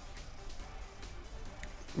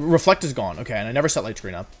 Reflect is gone. Okay, and I never set Light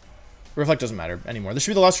Screen up. Reflect doesn't matter anymore. This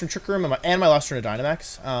should be the last turn of Trick Room and my last turn of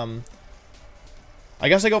Dynamax. I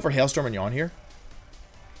guess I go for Hailstorm and Yawn here.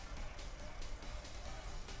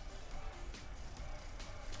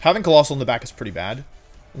 Having Coalossal in the back is pretty bad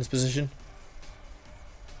in this position.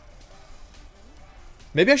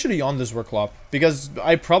 Maybe I should have Yawned this Zwerclop, because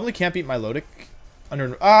I probably can't beat Milotic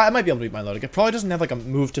under... I might be able to beat Milotic. It probably doesn't have, like, a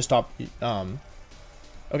move to stop...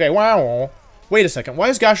 Okay, wow. Wait a second. Why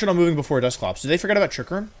is Gastrodon moving before Dusclops? Did they forget about Trick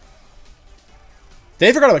Room?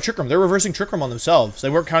 They forgot about Trick Room. They're reversing Trick Room on themselves. They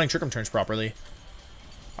weren't counting Trick Room turns properly.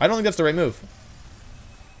 I don't think that's the right move.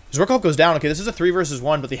 Zwerclop goes down. Okay, this is a 3 versus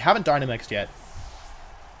 1, but they haven't Dynamaxed yet.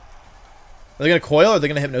 Are they going to Coil? Or are they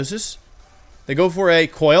going to Hypnosis? They go for a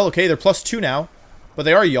Coil. Okay, they're +2 now. But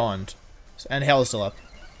they are Yawned. And Hail is still up.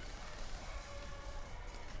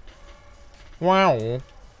 Wow.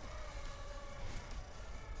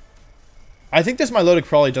 I think this Milotic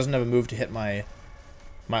probably doesn't have a move to hit my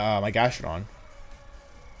Gastrodon.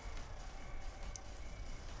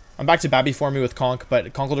 I'm back to Babby for me with Conk, but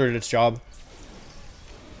Conkeldurr did its job.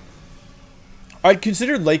 I'd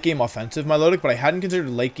considered late game offensive Milotic, but I hadn't considered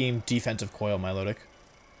late game defensive Coil Milotic.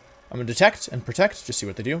 I'm going to Detect and Protect, just see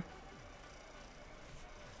what they do.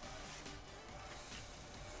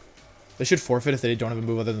 They should forfeit if they don't have a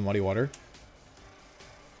move other than Muddy Water.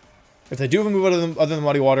 If they do have a move other than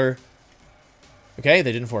Muddy Water... Okay,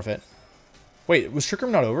 they didn't forfeit. Wait, was Trick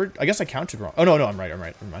Room not over? I guess I counted wrong. Oh, no, I'm right.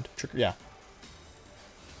 Never mind. Yeah.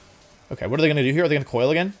 Okay, what are they going to do here? Are they going to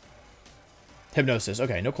Coil again? Hypnosis.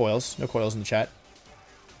 Okay, no Coils. No Coils in the chat.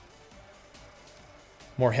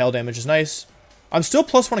 More Hail damage is nice. I'm still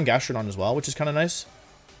 +1 in Gastrodon as well, which is kind of nice.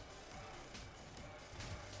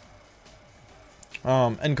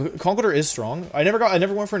 And Conkeldurr is strong. I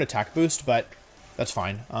never went for an attack boost, but that's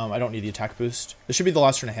fine. I don't need the attack boost. This should be the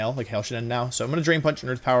last turn of Hail. Like, Hail should end now. So I'm going to Drain Punch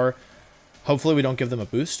and Earth Power. Hopefully we don't give them a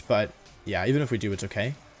boost, but yeah, even if we do, it's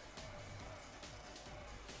okay.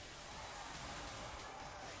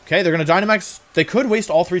 Okay, they're going to Dynamax. They could waste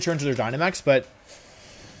all 3 turns of their Dynamax, but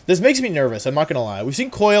this makes me nervous. I'm not going to lie. We've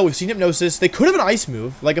seen Coil. We've seen Hypnosis. They could have an Ice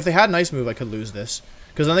move. Like, if they had an Ice move, I could lose this,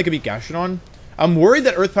 because then they could beat Gastrodon. I'm worried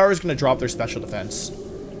that Earth Power is going to drop their special defense.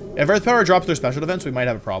 If Earth Power drops their special defense, we might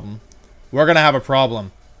have a problem. We're going to have a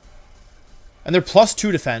problem. And they're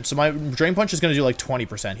 +2 defense, so my Drain Punch is going to do like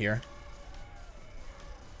 20% here.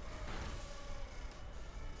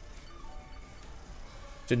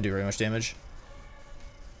 Didn't do very much damage.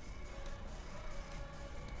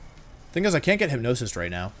 Thing is, I can't get Hypnosis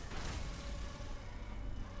right now.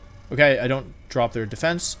 Okay, I don't drop their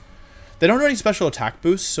defense. They don't have any special attack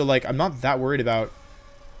boosts, so like I'm not that worried about...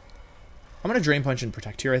 I'm going to Drain Punch and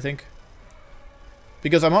Protect here, I think.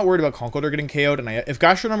 Because I'm not worried about Conkeldurr getting KO'd, and if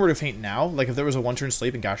Gastrodon were to faint now, like if there was a one-turn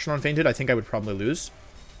sleep and Gastrodon fainted, I think I would probably lose.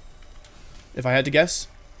 If I had to guess.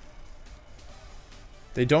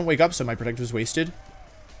 They don't wake up, so my Protect was wasted.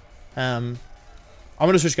 I'm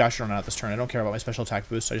going to switch Gastrodon out this turn. I don't care about my special attack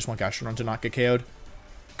boost. I just want Gastrodon to not get KO'd.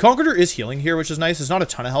 Conkeldurr is healing here, which is nice. It's not a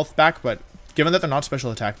ton of health back, but given that they're not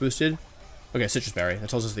special attack boosted... Okay, Citrus Berry. That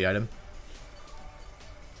tells us the item.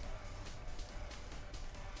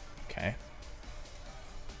 Okay. I'm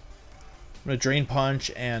going to Drain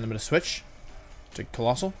Punch, and I'm going to switch to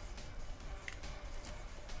Coalossal.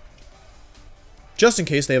 Just in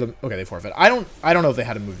case they have a... Okay, they forfeit. I don't know if they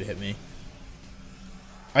had a move to hit me.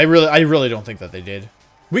 I really don't think that they did.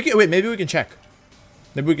 We can... Wait, maybe we can check.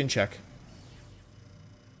 Maybe we can check.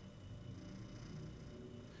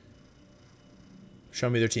 Show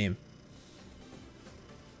me their team.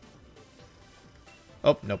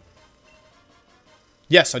 Oh, nope.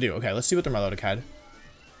 Yes, I do. Okay, let's see what their Milotic had.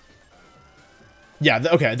 Yeah,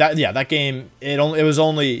 okay, that game, it was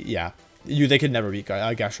only, yeah. They could never beat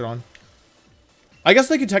Gastrodon. I guess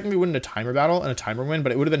they could technically win in a timer battle and a timer win,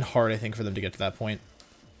 but it would have been hard, I think, for them to get to that point.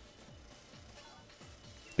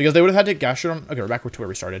 Because they would have had to Gastrodon... Okay, we're back to where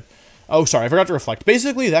we started. Oh, sorry, I forgot to reflect.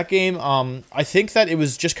 Basically, that game, I think that it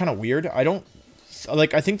was just kind of weird. I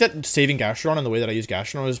think that saving Gastrodon and the way that I use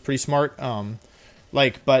Gastrodon was pretty smart.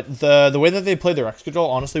 But the way that they played their Excadrill,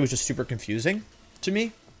 honestly, was just super confusing to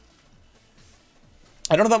me.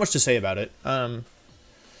 I don't know that much to say about it.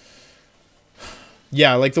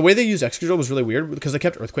 Yeah, like, the way they used Excadrill was really weird, because they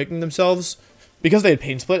kept Earthquaking themselves, because they had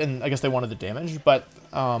Pain Split, and I guess they wanted the damage, but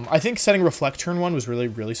I think setting Reflect turn 1 was really,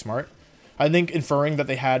 really smart. I think inferring that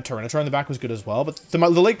they had Tyranitar in the back was good as well, but the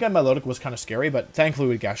late game Milotic was kind of scary, but thankfully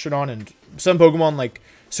with Gastrodon and some Pokemon like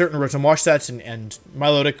certain Rotom Wash sets and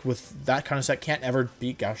Milotic with that kind of set can't ever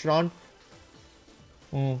beat Gastrodon.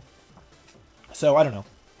 So I don't know.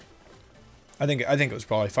 I think it was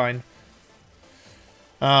probably fine.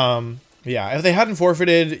 Yeah, if they hadn't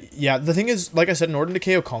forfeited, yeah, the thing is, like I said, in order to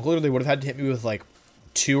KO Conkeldurr, they would have had to hit me with like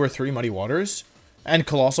 2 or 3 Muddy Waters and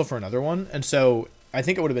Coalossal for another one, and so I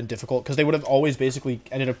think it would have been difficult because they would have always basically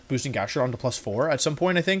ended up boosting Gastrodon to +4 at some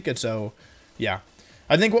point, I think, and so yeah,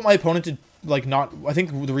 I think what my opponent did, like, I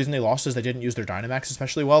think the reason they lost is they didn't use their Dynamax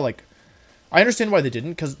especially well. Like, I understand why they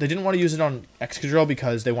didn't, because they didn't want to use it on Excadrill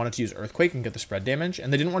because they wanted to use Earthquake and get the spread damage,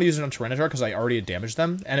 and they didn't want to use it on Tyranitar because I already had damaged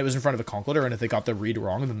them, and it was in front of a Conkeldurr, and if they got the read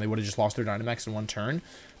wrong, then they would have just lost their Dynamax in one turn.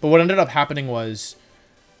 But what ended up happening was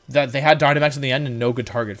that they had Dynamax in the end and no good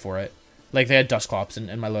target for it. Like, they had Dusclops and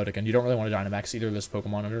Milotic, and you don't really want to Dynamax either of those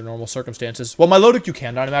Pokemon under normal circumstances. Well, Milotic you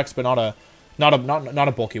can Dynamax, but not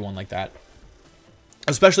a bulky one like that.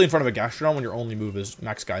 Especially in front of a Gastrodon when your only move is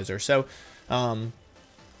Max Geyser. So,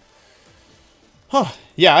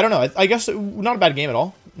 yeah, I don't know. I guess not a bad game at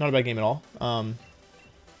all. Not a bad game at all.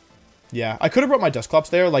 Yeah, I could have brought my Dusclops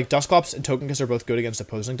there. Like, Dusclops and Togekiss are both good against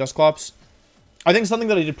opposing Dusclops. I think something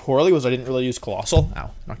that I did poorly was I didn't really use Coalossal.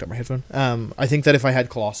 Ow, knocked out my headphone. I think that if I had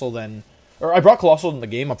Coalossal, then... Or I brought Coalossal in the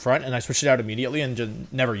game up front, and I switched it out immediately and just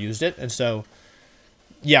never used it. And so,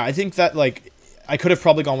 yeah, I think that, like, I could have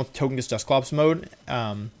probably gone with Togekiss Dusclops mode.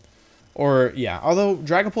 Or, yeah, although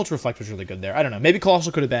Dragapult's Reflect was really good there. I don't know. Maybe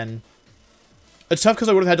Coalossal could have been... It's tough because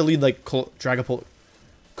I would have had to lead, like, Dragapult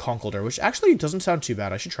Conkeldurr, which actually doesn't sound too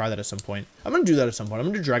bad. I should try that at some point. I'm going to do that at some point. I'm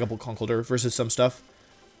going to do Dragapult Conkeldurr versus some stuff.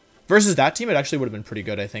 Versus that team, it actually would have been pretty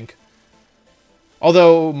good, I think.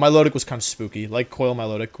 Although, Milotic was kind of spooky. Like, Coil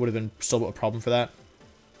Milotic would have been still a problem for that.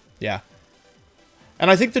 Yeah.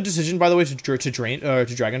 And I think the decision, by the way, to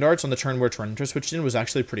Dragon Darts on the turn where Tyranitar switched in was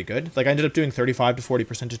actually pretty good. Like, I ended up doing 35 to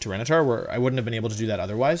 40% to Tyranitar, where I wouldn't have been able to do that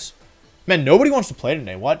otherwise. Man, nobody wants to play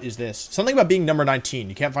today. What is this? Something about being number 19.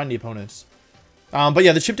 You can't find the opponents. But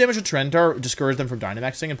yeah, the chip damage with Tyranitar discouraged them from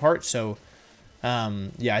Dynamaxing in part, so...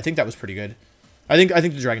 yeah, I think that was pretty good. I think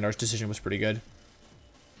the Dragon Darts decision was pretty good.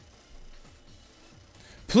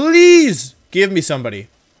 Please give me somebody.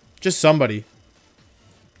 Just somebody.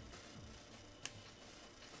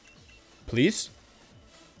 Please?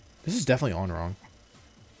 This is definitely on wrong.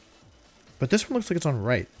 But this one looks like it's on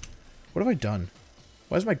right. What have I done?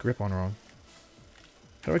 Why is my grip on wrong?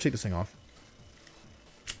 How do I take this thing off?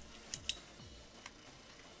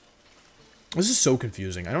 This is so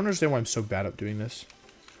confusing. I don't understand why I'm so bad at doing this.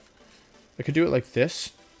 I could do it like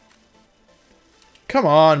this. Come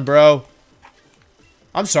on, bro.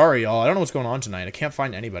 I'm sorry, y'all. I don't know what's going on tonight. I can't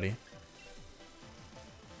find anybody.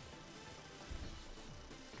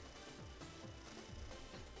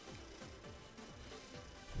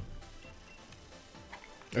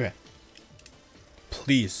 Okay.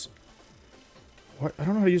 Please. What? I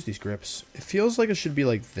don't know how to use these grips. It feels like it should be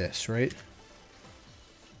like this, right?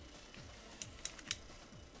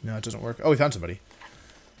 No, it doesn't work. Oh, we found somebody.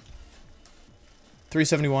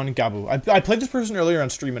 371, Gabu. I played this person earlier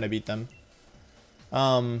on stream and I beat them.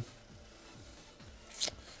 Don't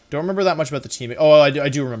remember that much about the team. Oh, I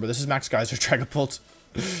do remember. This is Max Geyser, Dragapult.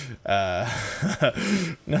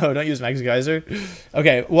 No, don't use Max Geyser.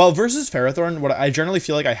 Okay, well, versus Ferrothorn, what I generally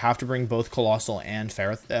feel like I have to bring both Coalossal and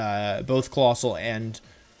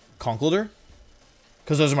Conkeldurr,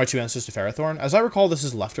 because those are my two answers to Ferrothorn. As I recall, this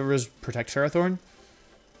is leftovers protect Ferrothorn.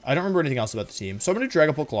 I don't remember anything else about the team, so I'm going to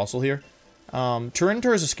Dragapult Coalossal here.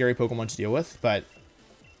 Tyranitar is a scary Pokemon to deal with, but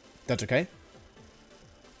that's okay.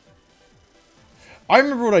 I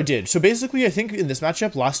remember what I did. So basically, I think in this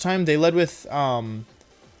matchup, last time, they led with Dragapult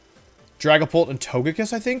and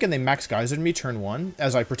Togekiss, I think, and they Max Geysered me turn 1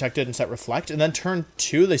 as I protected and set Reflect. And then turn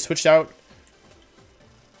 2, they switched out.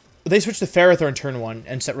 They switched to Ferrothorn turn 1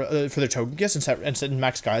 and set for their Togekiss and set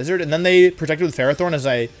Max Geysered. And then they protected with Ferrothorn as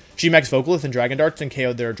I G-Max Vocalith and Dragon Darts and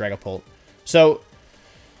KO'd their Dragapult. So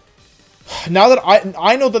now that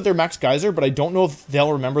I know that they're Max Geyser, but I don't know if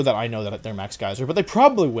they'll remember that I know that they're Max Geyser, but they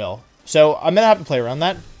probably will. So I'm gonna have to play around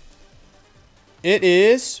that. It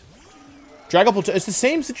is Dragapult. It's the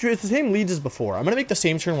same situation. It's the same leads as before. I'm gonna make the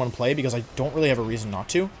same turn 1 play because I don't really have a reason not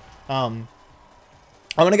to. I'm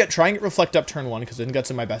gonna try and get Reflect up turn 1 because I think that's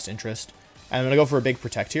in my best interest. And I'm gonna go for a big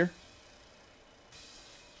Protect here.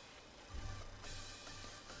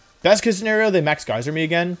 Best case scenario, they Max Geyser me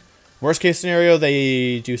again. Worst case scenario,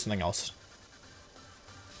 they do something else.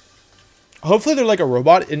 Hopefully they're like a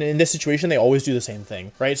robot. In this situation, they always do the same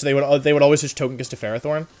thing, right? So they would always switch Togekiss to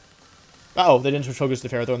Ferrothorn. Uh oh, they didn't switch Togekiss to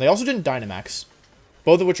Ferrothorn. They also didn't Dynamax.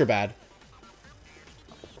 Both of which are bad.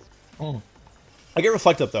 I get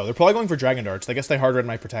Reflect up, though. They're probably going for Dragon Darts. I guess they hard read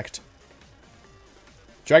my Protect.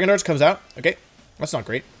 Dragon Darts comes out. Okay, that's not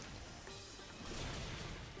great.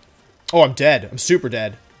 Oh, I'm dead. I'm super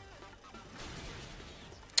dead.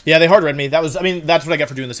 Yeah, they hard read me. That was, I mean, that's what I get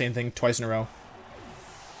for doing the same thing twice in a row.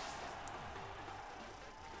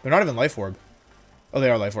 They're not even Life Orb. Oh, they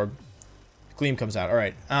are Life Orb. Gleam comes out. All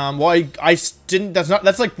right. Well, I didn't.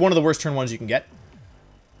 That's like one of the worst turn 1s you can get.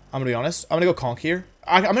 I'm gonna be honest. I'm gonna go Conk here.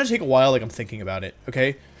 I'm gonna take a while. Like I'm thinking about it.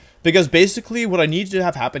 Okay, because basically what I need to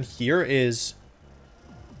have happen here is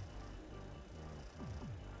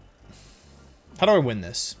how do I win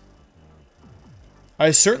this? I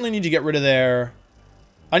certainly need to get rid of their.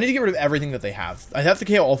 I need to get rid of everything that they have. I have to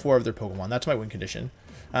KO all 4 of their Pokemon. That's my win condition.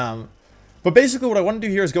 But basically what I want to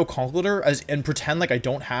do here is go Conkeldurr and pretend like I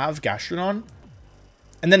don't have Gastrodon.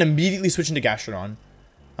 And then immediately switch into Gastrodon.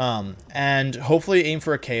 And hopefully aim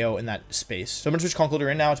for a KO in that space. So I'm going to switch Conkeldurr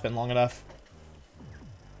in now. It's been long enough.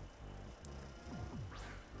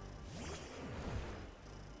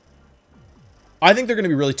 I think they're going to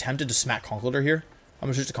be really tempted to smack Conkeldurr here. I'm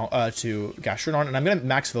going to switch to Gastrodon. And I'm going to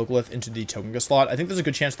Max Vocalith into the Togekiss slot. I think there's a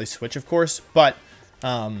good chance they switch, of course. But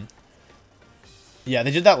yeah,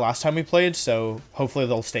 they did that last time we played, so hopefully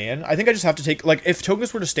they'll stay in. I think I just have to take, like, if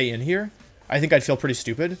Togekiss were to stay in here, I think I'd feel pretty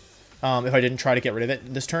stupid if I didn't try to get rid of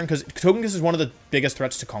it this turn, because Togekiss is one of the biggest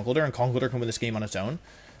threats to Conkeldurr, and Conkeldurr can win this game on its own.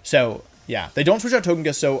 So, yeah, they don't switch out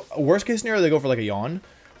Togekiss, so worst case scenario, they go for, like, a Yawn.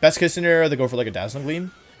 Best case scenario, they go for, like, a Dazzling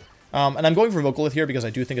Gleam. And I'm going for Vocalith here because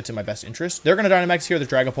I do think it's in my best interest. They're going to Dynamax here, the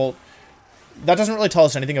Dragapult. That doesn't really tell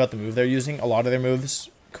us anything about the move they're using. A lot of their moves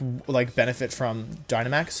like benefit from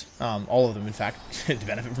Dynamax. All of them, in fact,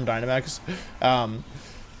 benefit from Dynamax.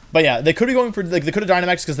 But yeah, they could be going for, like, they could have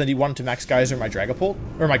Dynamax because they wanted to Max Geyser my Dragapult,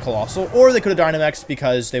 or my Coalossal, or they could have Dynamax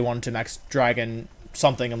because they wanted to Max Dragon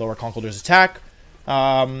something and lower Conkeldurr's attack.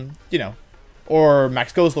 You know, or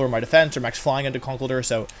Max Ghost, lower my defense, or Max Flying into Conkeldurr.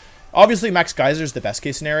 So obviously Max Geyser is the best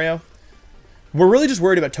case scenario. We're really just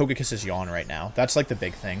worried about Togekiss's Yawn right now. That's like the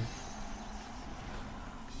big thing.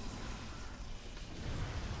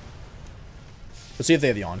 Let's see if they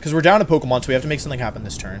have Yawn, because we're down to Pokemon, so we have to make something happen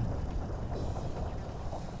this turn.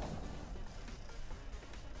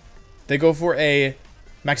 They go for a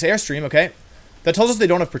Max Airstream, okay. That tells us they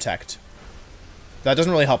don't have Protect. That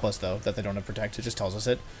doesn't really help us, though, that they don't have Protect. It just tells us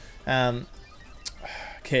it.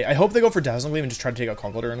 Okay, I hope they go for Dazzling Gleam and just try to take out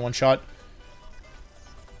Conkeldurr in one shot.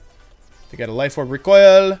 They get a Life Orb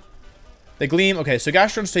Recoil. They Gleam. Okay, so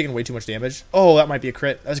Gastrodon's taking way too much damage. Oh, that might be a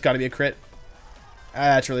crit. That's got to be a crit.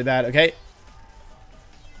 That's really bad. Okay.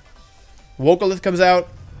 Vocalith comes out.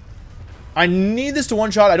 I need this to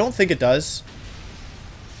one-shot. I don't think it does.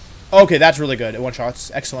 Okay, that's really good. It one-shots.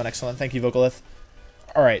 Excellent, excellent. Thank you, Vocalith.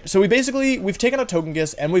 Alright, so we've taken out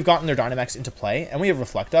Togekiss, and we've gotten their Dynamax into play, and we have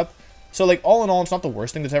Reflect up. So, like, all in all, it's not the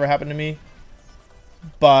worst thing that's ever happened to me.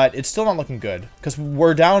 but it's still not looking good because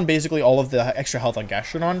we're down basically all of the extra health on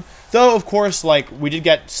Gastrodon. Though, of course, like, we did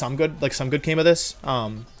get some good came of this.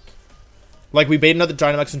 Like, we baited another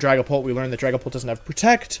Dynamax and Dragapult. We learned that Dragapult doesn't have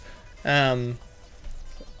Protect. Ferrothorn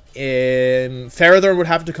would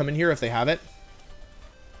have to come in here if they have it.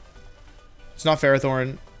 It's not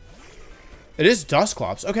Ferrothorn. It is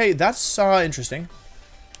Dusclops. Okay, that's interesting.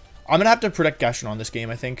 I'm going to have to protect Gastrodon this game,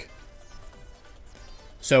 I think.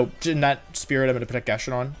 So, in that spirit, I'm going to protect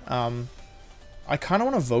Gastrodon. I kind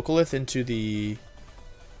of want to Vocalith into this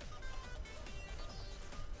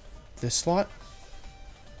slot.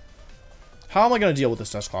 How am I going to deal with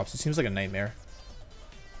this Dusclops? It seems like a nightmare.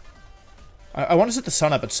 I want to set the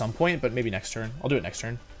sun up at some point, but maybe next turn. I'll do it next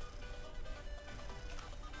turn.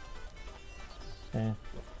 I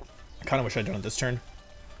kind of wish I'd done it this turn.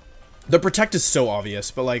 The Protect is so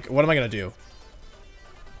obvious, but, like, what am I going to do?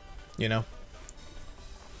 You know?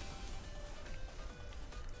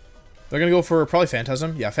 They're going to go for probably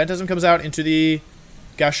Phantasm. Yeah, Phantasm comes out into the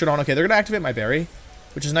Gastrodon. Okay, they're going to activate my Berry,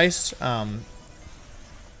 which is nice. I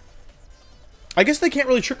guess they can't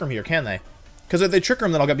really Trick Room here, can they? Because if they Trick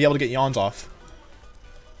Room, then I'll be able to get Yawns off.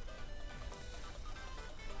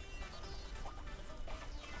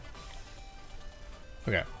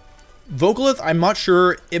 Okay. Vocalith, I'm not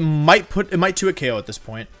sure. It might 2-hit KO at this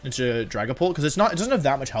point into Dragapult because it doesn't have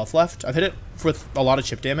that much health left. I've hit it with a lot of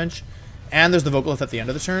chip damage, and there's the Vocalith at the end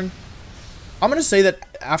of the turn. I'm gonna say that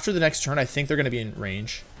after the next turn, I think they're gonna be in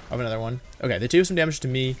range of another one. Okay, they do some damage to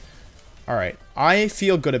me. All right, I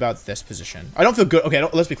feel good about this position. I don't feel good. Okay,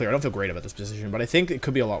 let's be clear. I don't feel great about this position, but I think it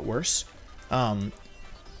could be a lot worse.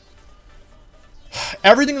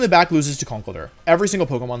 Everything in the back loses to Conkeldurr. Every single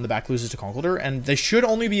Pokemon in the back loses to Conkeldurr, and they should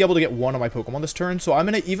only be able to get one of my Pokemon this turn. So I'm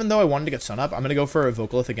gonna, even though I wanted to get Sun Up, I'm gonna go for a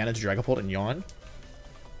Vocalith again into Dragapult and Yawn.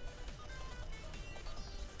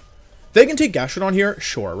 They can take Gastrodon here,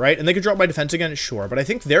 sure, right? And they could drop my defense again, sure. But I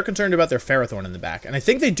think they're concerned about their Ferrothorn in the back, and I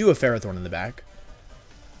think they do have Ferrothorn in the back.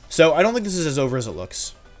 So I don't think this is as over as it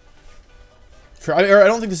looks. I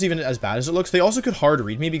don't think this is even as bad as it looks. They also could hard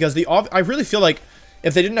read me because I really feel like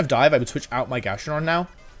if they didn't have Dive, I would switch out my Gastrodon now.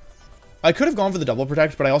 I could have gone for the double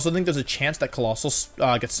protect, but I also think there's a chance that Coalossal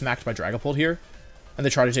gets smacked by Dragapult here. And they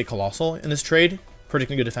try to take Coalossal in this trade.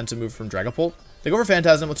 Predicting a defensive move from Dragapult. They go for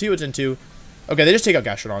Phantasm. We'll see what it's into. Okay, they just take out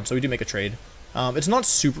Gastrodon, so we do make a trade. It's not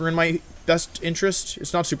super in my best interest.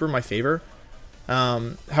 It's not super in my favor.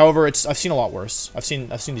 However, I've seen a lot worse. I've seen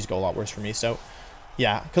these go a lot worse for me. So,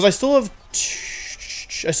 yeah, because I still have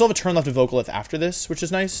a turn left of Vocalith after this, which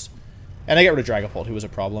is nice. And I get rid of Dragapult, who was a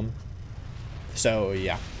problem. So,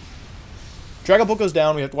 yeah. Dragapult goes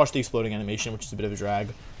down. We have to watch the exploding animation, which is a bit of a drag.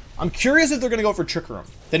 I'm curious if they're going to go for Trick Room.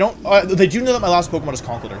 They don't. They do know that my last Pokemon is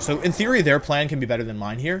Conkeldurr, so in theory, their plan can be better than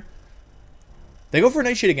mine here. They go for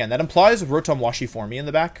Nightshade again. That implies Rotom Washi for me in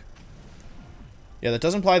the back. Yeah, that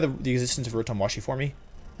does imply the existence of Rotom Washi for me.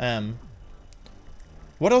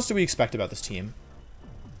 What else do we expect about this team?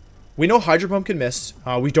 We know Hydro Pump can miss.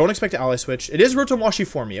 We don't expect to Ally Switch. It is Rotom Washi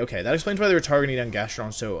for me. Okay, that explains why they were targeting down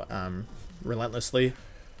Gastrodon so relentlessly.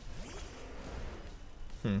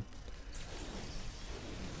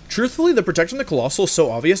 Truthfully, the protection of the Coalossal is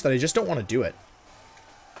so obvious that I just don't want to do it.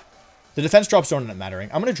 The defense drops don't end up mattering.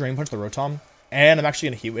 I'm going to Drain Punch the Rotom, and I'm actually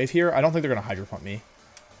going to Heat Wave here. I don't think they're going to Hydro Pump me.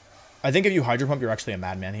 I think if you Hydro Pump, you're actually a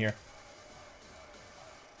madman here.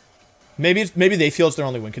 Maybe they feel it's their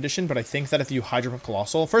only win condition, but I think that if you Hydro Pump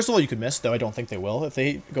Coalossal, first of all, you could miss, though I don't think they will if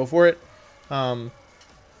they go for it.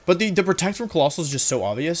 But the Protect from Coalossal is just so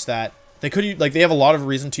obvious that they could, like, they have a lot of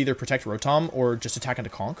reason to either protect Rotom or just attack into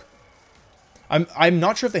Conk. I'm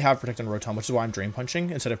not sure if they have Protect on Rotom, which is why I'm Drain Punching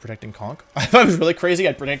instead of protecting Conk. If I was really crazy,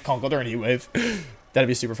 I'd protect Conkeldurr and Heat Wave. That'd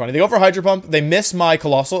be super funny. They go for Hydro Pump. They miss my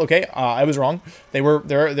Coalossal. Okay, I was wrong. They're out of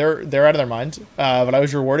their mind. But I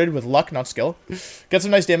was rewarded with luck, not skill. Get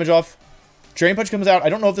some nice damage off. Drain Punch comes out. I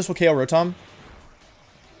don't know if this will KO Rotom.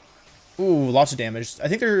 Ooh, lots of damage. I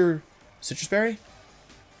think they're Citrus Berry.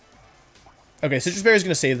 Okay, Citrus Berry is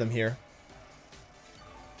going to save them here.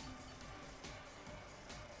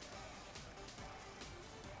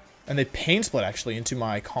 And they Pain Split, actually, into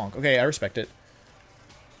my Conk. Okay, I respect it.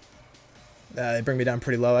 They bring me down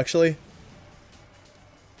pretty low, actually.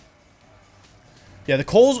 Yeah, the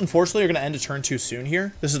Coals, unfortunately, are going to end a turn too soon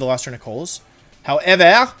here. This is the last turn of Coals.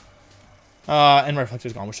 However... and my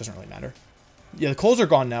Reflector's gone, which doesn't really matter. Yeah, the Coals are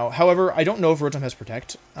gone now. However, I don't know if Rotom has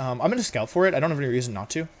Protect. I'm going to Scout for it. I don't have any reason not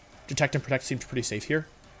to. Detect and Protect seems pretty safe here.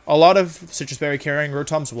 A lot of Citrus Berry carrying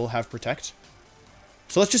Rotoms will have Protect.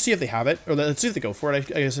 So let's just see if they have it. Or let's see if they go for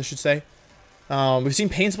it, I guess I should say. We've seen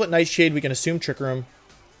Pain Split, Nightshade. We can assume Trick Room.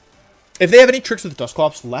 If they have any tricks with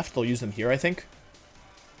Dusclops left, they'll use them here, I think.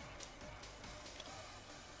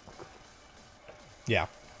 Yeah.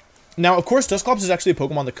 Now, of course, Dusclops is actually a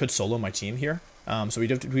Pokemon that could solo my team here. So we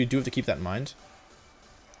do have to keep that in mind.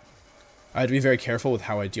 I have to be very careful with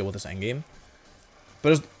how I deal with this endgame.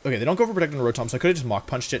 But, okay, they don't go for Protect and Rotom, so I could have just Mach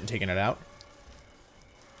Punched it and taken it out.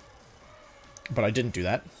 But I didn't do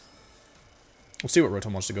that. We'll see what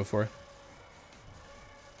Rotom wants to go for.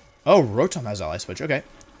 Oh, Rotom has Ally Switch. Okay.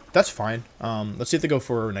 That's fine. Let's see if they go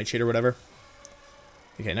for Nightshade or whatever.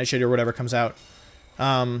 Okay, Nightshade or whatever comes out.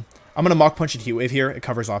 I'm going to Mach Punch and Heat Wave here. It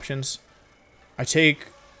covers options. I take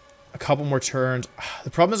a couple more turns. The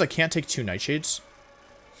problem is I can't take 2 Nightshades.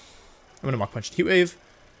 I'm going to Mach Punch and Heat Wave.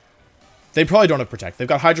 They probably don't have Protect. They've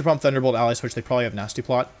got Hydro Pump, Thunderbolt, Ally Switch. They probably have Nasty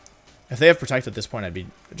Plot. If they have Protect at this point, I'd be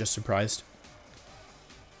just surprised.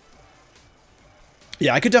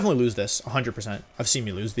 Yeah, I could definitely lose this, 100%. I've seen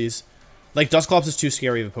me lose these. Like, Dusclops is too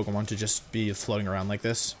scary of a Pokemon to just be floating around like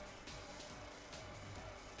this.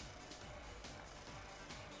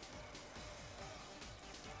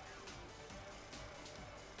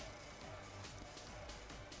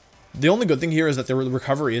 The only good thing here is that the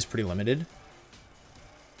recovery is pretty limited.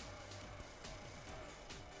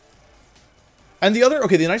 And the other,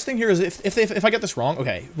 okay, the nice thing here is if I get this wrong,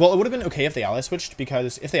 okay, well, it would have been okay if they Ally Switched,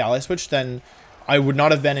 because if they Ally Switched, then I would not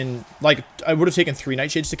have been in, like, I would have taken 3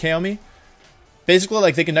 Nightshades to KO me. Basically,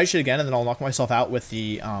 like, they can Nightshade again, and then I'll knock myself out with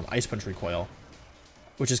the Ice Punch recoil,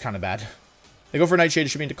 which is kind of bad. They go for Nightshade, it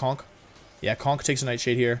should be into Conk. Yeah, Conk takes a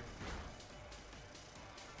Nightshade here.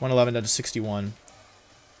 111 down to 61.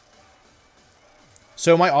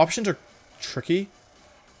 So my options are tricky.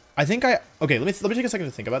 I think okay, let me take a second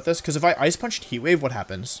to think about this, because if I Ice Punch Heat Wave, what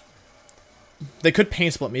happens? They could Pain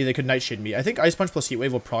Split me, they could Nightshade me. I think Ice Punch plus Heat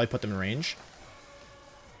Wave will probably put them in range.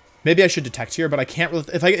 Maybe I should Detect here, but I can't really,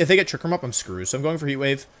 if they get Trick Room up, I'm screwed. So I'm going for Heat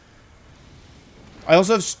Wave. I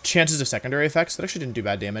also have chances of secondary effects. That actually didn't do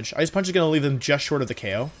bad damage. Ice Punch is going to leave them just short of the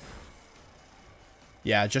KO.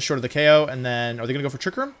 Yeah, just short of the KO, and then, are they going to go for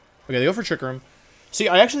Trick Room? Okay, they go for Trick Room. See,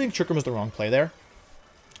 I actually think Trick Room was the wrong play there.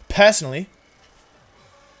 Personally,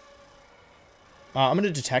 I'm going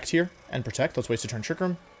to Detect here and Protect. Let's waste a turn Trick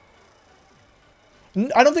Room.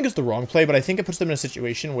 I don't think it's the wrong play, but I think it puts them in a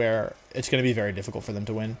situation where it's going to be very difficult for them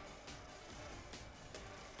to win.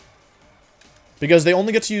 Because they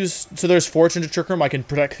only get to use, so there's 4 turns to Trick Room. I can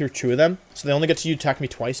Protect through 2 of them. So they only get to attack me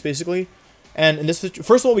twice, basically. And in this,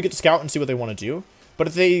 first of all, we get to scout and see what they want to do. But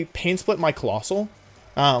if they Pain Split my Coalossal,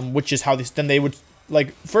 which is how these, then they would,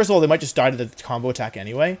 like, first of all, they might just die to the combo attack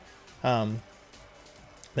anyway. Then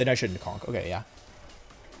I shouldn't conk. Okay, yeah.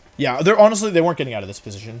 Yeah, they're honestly, they weren't getting out of this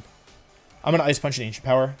position. I'm going to Ice Punch an Ancient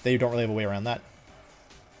Power. They don't really have a way around that.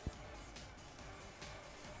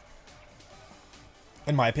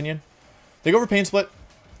 In my opinion. They go for Pain Split.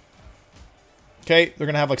 Okay, they're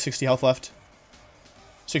going to have like 60 health left.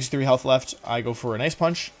 63 health left. I go for an Ice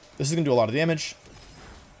Punch. This is going to do a lot of damage.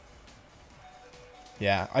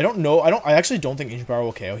 Yeah, I don't know. I actually don't think Ancient Power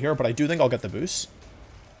will KO here, but I do think I'll get the boost.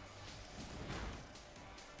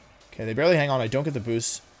 Okay, they barely hang on. I don't get the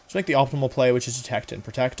boost. Let's make the optimal play, which is Detect and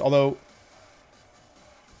Protect. Although,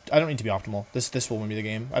 I don't need to be optimal. This will win me the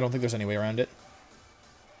game. I don't think there's any way around it.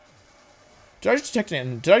 Did I just detect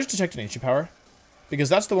an Ancient Power? Because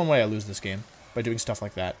that's the one way I lose this game, by doing stuff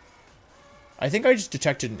like that. I think I just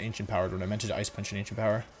detected an Ancient Power when I meant to Ice Punch an Ancient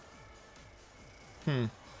Power.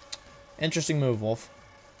 Interesting move, Wolf.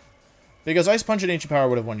 Because Ice Punch an Ancient Power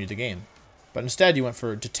would have won you the game. But instead, you went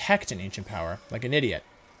for Detect an Ancient Power, like an idiot.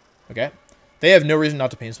 Okay? They have no reason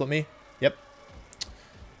not to Pain Split me. Yep.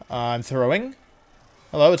 I'm throwing.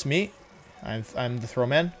 Hello, it's me. I'm the throw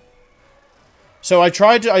man. So I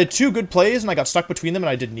had 2 good plays, and I got stuck between them, and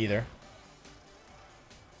I did neither.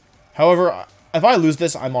 However, if I lose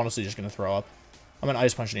this, I'm honestly just going to throw up. I'm going to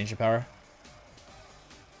Ice Punch an Ancient Power.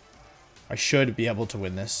 I should be able to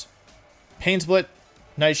win this. Pain Split,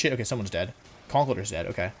 Nightshade. Okay, someone's dead. Conkeldurr's dead.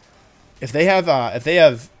 Okay. If they have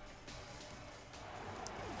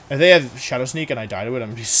Shadow Sneak and I die to it, I'm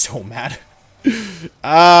gonna be so mad.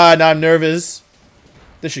 Now I'm nervous.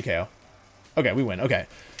 This should KO. Okay, we win. Okay.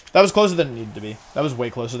 That was closer than it needed to be. That was way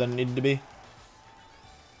closer than it needed to be.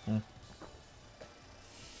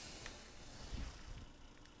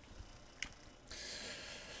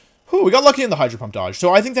 Whew, we got lucky in the Hydro Pump dodge.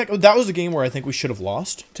 So I think that was a game where I think we should have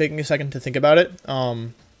lost. Taking a second to think about it.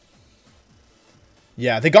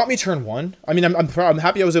 Yeah, they got me turn 1. I mean, I'm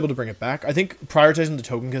happy I was able to bring it back. I think prioritizing the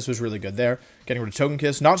Token Kiss was really good there. Getting rid of Token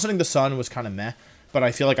Kiss. Not sending the Sun was kind of meh. But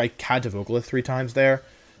I feel like I had to Vocalith 3 times there.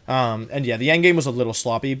 And yeah, the end game was a little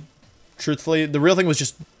sloppy. Truthfully, the real thing was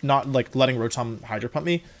just not like letting Rotom Hydro Pump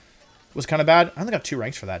me. Was kind of bad. I only got 2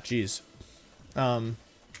 ranks for that. Jeez.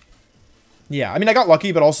 Yeah, I mean, I got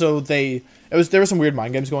lucky, but also there were some weird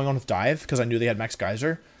mind games going on with Dive, because I knew they had Max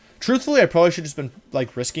Geyser. Truthfully, I probably should have just been,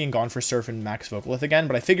 like, risky and gone for Surf and Max Vocalith again,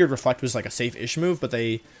 but I figured Reflect was, like, a safe-ish move, but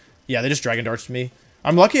they just Dragon Darts me.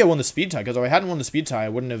 I'm lucky I won the speed tie, because if I hadn't won the speed tie, I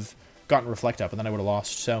wouldn't have gotten Reflect up, and then I would have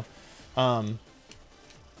lost, so,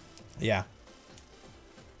 yeah.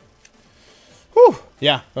 Whew,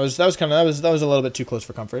 yeah, that was a little bit too close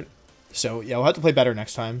for comfort. So, yeah, we'll have to play better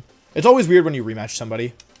next time. It's always weird when you rematch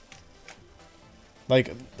somebody.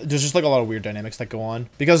 Like, there's just, like, a lot of weird dynamics that go on.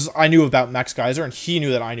 Because I knew about Max Geyser, and he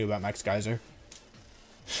knew that I knew about Max Geyser.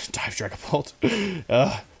 Dive Dragapult.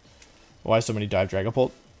 Why so many Dive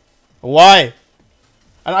Dragapult? Why?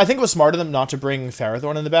 And I think it was smart of them not to bring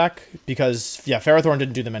Ferrothorn in the back. Because, yeah, Ferrothorn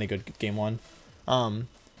didn't do them any good game one.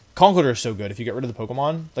 Conkeldurr is so good. If you get rid of the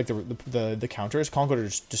Pokemon, like the counters, Conkeldurr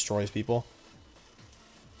just destroys people.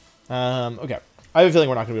 Okay. I have a feeling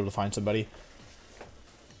we're not going to be able to find somebody.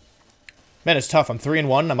 Man, it's tough. I'm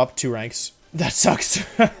 3-1, and I'm up 2 ranks. That sucks.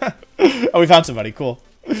 Oh, we found somebody. Cool.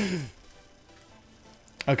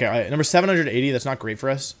 Okay, all right. Number 780. That's not great for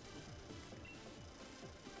us.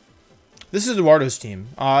 This is Eduardo's team.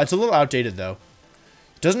 It's a little outdated, though.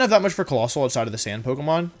 Doesn't have that much for Coalossal outside of the Sand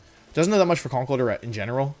Pokemon. Doesn't have that much for Conkeldurr in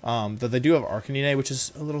general. Though they do have Arcanine, which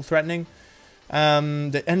is a little threatening.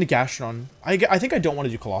 And the Gastrodon. I think I don't want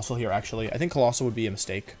to do Coalossal here, actually. I think Coalossal would be a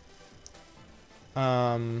mistake.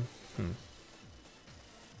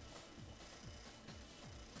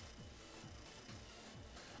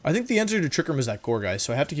 I think the answer to Trick Room is that Gourgeist,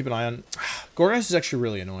 so I have to keep an eye on... Gourgeist is actually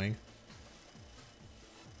really annoying.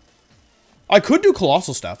 I could do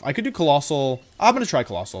Coalossal stuff. I could do Coalossal... I'm going to try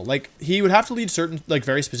Coalossal. Like, he would have to lead certain, like,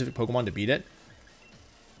 very specific Pokemon to beat it.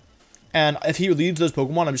 And if he leads those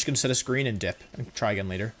Pokemon, I'm just going to set a screen and dip and try again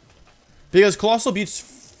later. Because Coalossal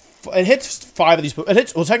beats... It hits 5 of these... It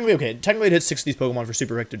hits... Well, technically, okay. Technically, it hits 6 of these Pokemon for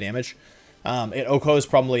super effective damage. It OHKOs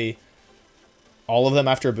probably all of them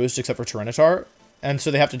after a boost except for Tyranitar. And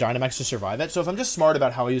so they have to Dynamax to survive it. So if I'm just smart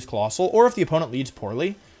about how I use Coalossal, or if the opponent leads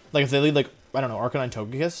poorly, like if they lead, like, I don't know, Arcanine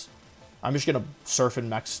Togekiss, I'm just going to Surf and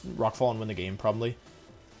Max Rockfall and win the game, probably.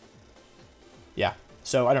 Yeah.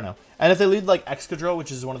 So, I don't know. And if they lead, like, Excadrill,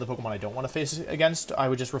 which is one of the Pokemon I don't want to face against, I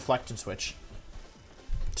would just Reflect and switch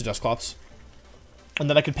to Dusclops.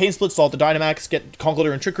 And then I can Pain Split, Salt the Dynamax, get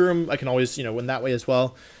Conkeldurr and Trick Room. I can always, you know, win that way as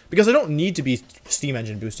well. Because I don't need to be Steam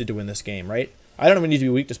Engine boosted to win this game, right? I don't even need to be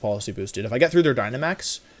Weakness Policy boosted. If I get through their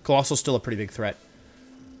Dynamax, Coalossal's still a pretty big threat.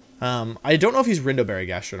 I don't know if he's Rindoberry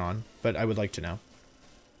Gastrodon, but I would like to know.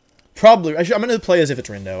 Probably. I'm going to play as if it's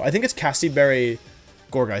Rindo. I think it's Castieberry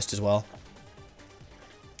Gourgeist as well.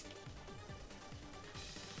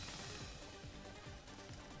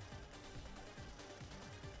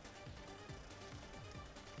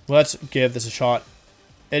 Let's give this a shot.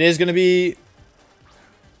 It is going to be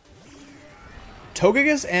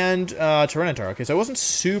Togekiss and Tyranitar. Okay, so I wasn't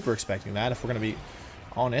super expecting that, if we're going to be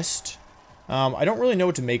honest. I don't really know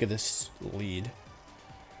what to make of this lead.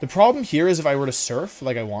 The problem here is if I were to Surf,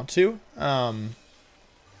 like I want to, I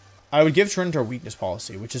would give Tyranitar Weakness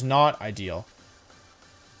Policy, which is not ideal.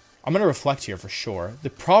 I'm going to Reflect here for sure. The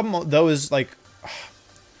problem, though, is, like...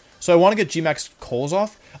 So I want to get Gmax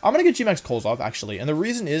Coalossal. I'm going to get Gmax Coalossal, actually. And the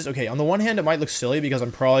reason is, okay, on the one hand, it might look silly because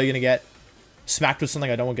I'm probably going to get smacked with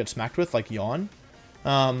something I don't want to get smacked with, like Yawn.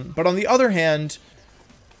 But on the other hand,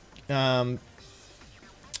 Conkeldurr,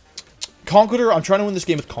 I'm trying to win this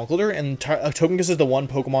game with Conkeldurr, and Togekiss is the one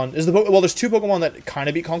Pokemon, well, there's 2 Pokemon that kind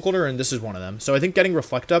of beat Conkeldurr, and this is one of them. So I think getting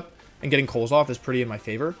Reflect up and getting Coalossal is pretty in my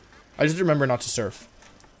favor. I just remember not to Surf.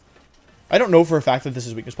 I don't know for a fact that this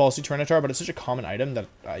is Weakness Policy Tyranitar, but it's such a common item that,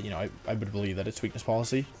 you know, I would believe that it's Weakness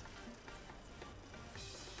Policy.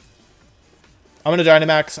 I'm going to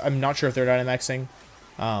Dynamax. I'm not sure if they're Dynamaxing.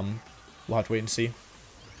 We'll have to wait and see.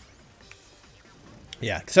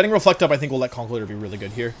 Yeah, setting Reflect up, I think will let Conkeldurr be really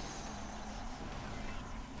good here.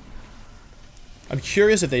 I'm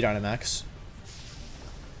curious if they Dynamax.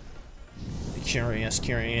 Curious,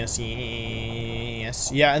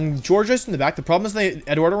 yes. Yeah, and Georgia's in the back. The problem is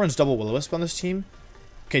Eduardo runs double Will-O-Wisp on this team.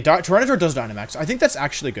 Okay, Tyranitar does Dynamax. I think that's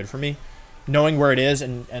actually good for me, knowing where it is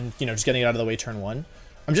and you know, just getting it out of the way turn 1.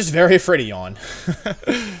 I'm just very afraid of Yawn.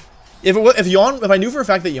 If I knew for a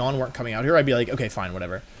fact that Yawn weren't coming out here, I'd be like, okay, fine,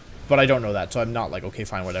 whatever. But I don't know that, so I'm not like, okay,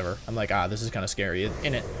 fine, whatever. I'm like, this is kind of scary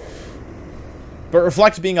in it. But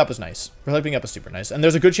Reflect being up is nice. Reflect being up is super nice. And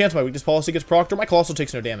there's a good chance my Weakness Policy gets procced, or my Coalossal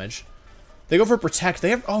takes no damage. They go for Protect.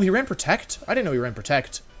 Oh, he ran Protect? I didn't know he ran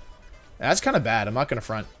Protect. That's kind of bad. I'm not going to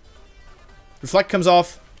front. Reflect comes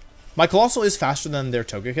off. My Coalossal is faster than their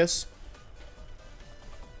Togekiss.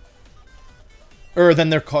 Or than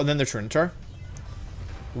their Tyranitar.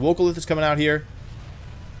 Vocalith is coming out here.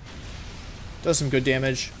 Does some good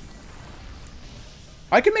damage.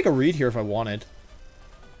 I could make a read here if I wanted.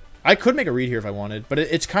 I could make a read here if I wanted, but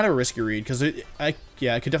it's kind of a risky read because I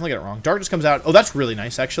could definitely get it wrong. Darkness comes out. Oh, that's really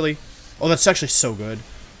nice, actually. Oh, that's actually so good.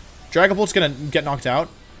 Dragapult's going to get knocked out,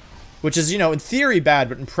 which is, you know, in theory bad,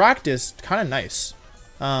 but in practice, kind of nice.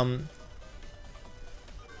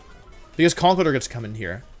 Because Conkeldurr gets to come in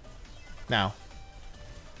here. Now.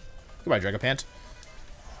 Goodbye, Dragapult.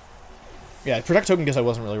 Yeah, Protect Togekiss I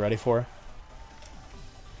wasn't really ready for.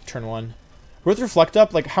 Turn 1. With Reflect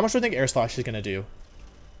Up, like, how much do I think Air Slash is going to do?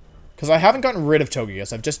 Because I haven't gotten rid of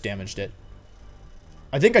Togekiss, I've just damaged it.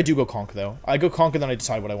 I think I do go Conk, though. I go Conk and then I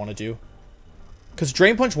decide what I want to do. Because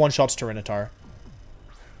Drain Punch one-shots Tyranitar.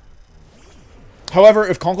 However,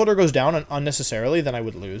 if Conkeldurr goes down unnecessarily, then I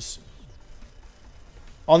would lose.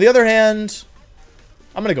 On the other hand,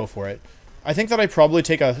 I'm going to go for it. I think that I probably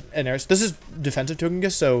take an Air... This is defensive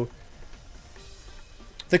Togekiss, so...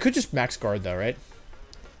 They could just max guard, though, right?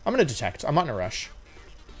 I'm going to Detect. I'm not in a rush.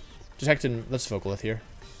 Detect and let's Vocalith here.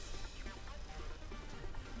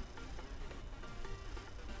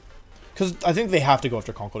 Because I think they have to go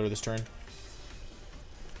after Conkeldurr this turn.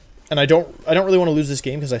 And I don't really want to lose this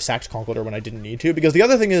game because I sacked Conkeldurr when I didn't need to. Because the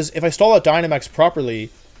other thing is, if I stall out Dynamax properly,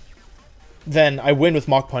 then I win with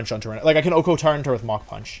Mach Punch on Tyranitar. Like, I can Oko Tyranitar with Mach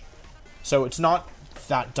Punch. So it's not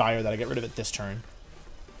that dire that I get rid of it this turn.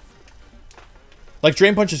 Like,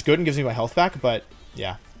 Drain Punch is good and gives me my health back, but,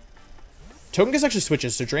 yeah. Togekiss actually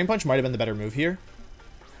switches, so Drain Punch might have been the better move here.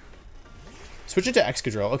 Switch it to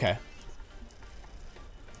Excadrill, okay.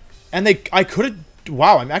 And I could have...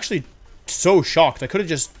 Wow, I'm actually so shocked. I could have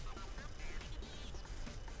just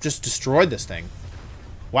destroyed this thing.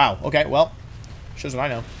 Wow, okay, well, shows what I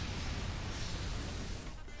know.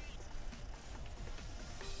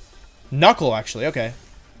 Knuckle, actually, okay.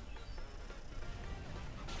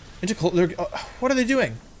 What are they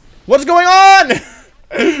doing? What's going on?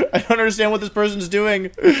 I don't understand what this person's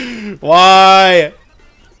doing. Why?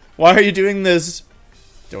 Why are you doing this?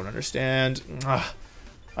 Don't understand. Ugh.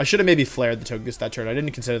 I should have maybe flared the Togekiss that turn. I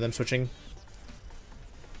didn't consider them switching.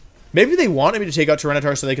 Maybe they wanted me to take out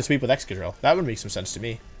Tyranitar so they could sweep with Excadrill. That would make some sense to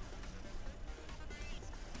me.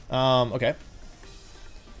 Okay.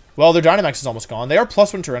 Well, their Dynamax is almost gone. They are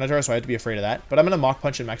 +1 Tyranitar, so I have to be afraid of that. But I'm going to Mach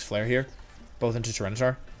Punch and Max Flare here. Both into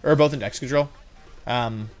Tyranitar. Or both into Excadrill.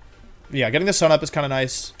 Yeah, getting the Sun up is kind of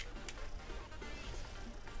nice.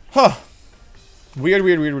 Huh. Weird. I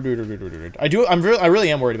really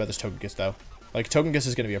am worried about this Togekiss, though. Like, Togekiss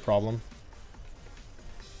is going to be a problem.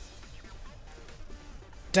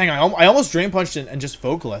 Dang, I almost Drain Punched and just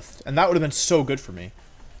Vocalith. And that would have been so good for me.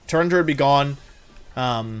 Tyranitar would be gone.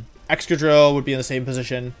 Excadrill would be in the same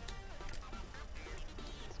position.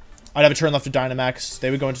 I'd have a turn left to Dynamax.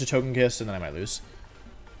 They would go into Togekiss, and then I might lose.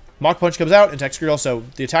 Mach Punch comes out into Excadrill, so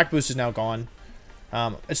the attack boost is now gone.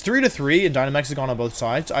 It's 3-3, and Dynamax is gone on both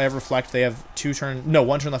sides. I have Reflect. They have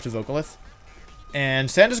one turn left to Vocalith.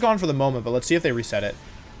 And Sand is gone for the moment, but let's see if they reset it.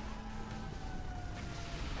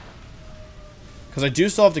 Because I do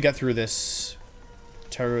still have to get through this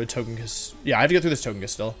Togekiss. Yeah, I have to get through this Togekiss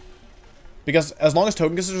still. Because as long as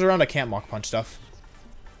Togekiss is around, I can't Mach Punch stuff.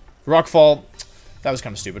 Rockfall. That was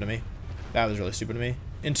kind of stupid of me. That was really stupid of me.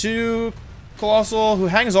 Into Coalossal, who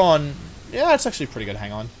hangs on. Yeah, it's actually pretty good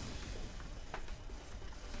hang on.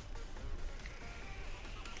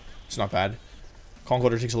 It's not bad.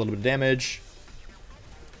 Conkeldurr takes a little bit of damage.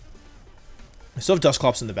 I still have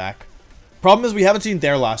Dusclops in the back. Problem is we haven't seen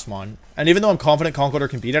their last one. And even though I'm confident Conkeldurr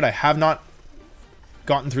can beat it, I have not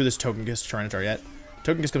gotten through this Togekiss Tyranitar yet.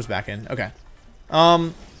 Togekiss comes back in. Okay.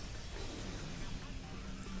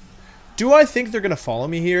 Do I think they're going to follow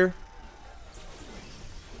me here?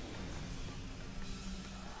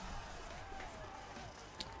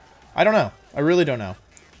 I don't know. I really don't know.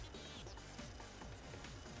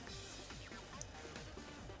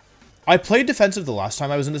 I played defensive the last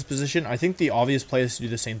time I was in this position. I think the obvious play is to do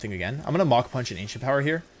the same thing again. I'm going to Mach Punch an Ancient Power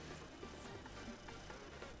here.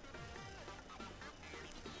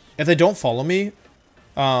 If they don't follow me,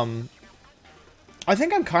 I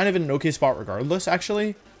think I'm kind of in an okay spot regardless,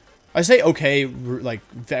 actually. I say okay,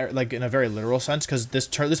 like in a very literal sense, because this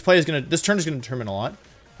turn is going to determine a lot.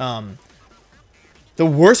 The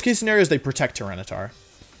worst case scenario is they protect Tyranitar.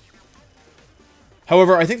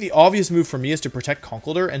 However, I think the obvious move for me is to protect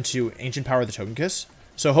Conkeldurr and to Ancient Power the Togekiss.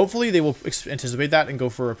 So hopefully they will anticipate that and go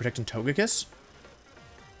for a protecting Togekiss.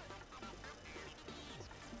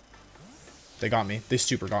 They got me. They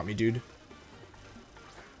super got me, dude.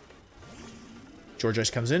 George Ice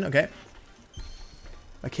comes in. Okay.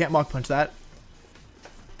 I can't Mach Punch that.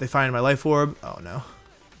 They find my Life Orb. Oh, no.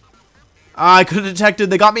 Ah, I could have detected.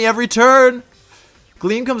 They got me every turn.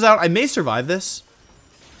 Gleam comes out. I may survive this.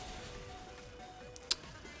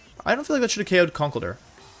 I don't feel like that should have KO'd Conkeldurr.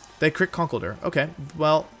 They crit Conkeldurr. Okay,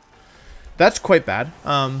 well, that's quite bad.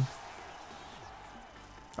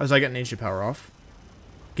 As I get an ancient power off.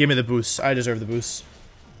 Give me the boost. I deserve the boost.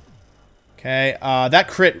 Okay, that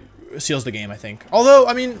crit seals the game, I think. Although,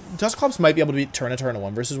 I mean, Dusclops might be able to beat Tyranitar in a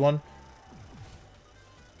 1 versus 1.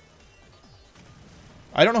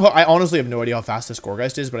 I don't know how, I honestly have no idea how fast this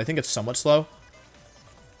Gourgeist is, but I think it's somewhat slow.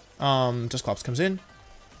 Dusclops comes in.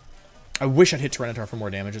 I wish I'd hit Tyranitar for more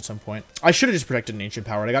damage at some point. I should have just protected an Ancient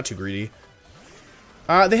Power, and I got too greedy.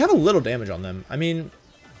 They have a little damage on them. I mean,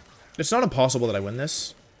 it's not impossible that I win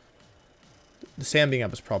this. The Sand being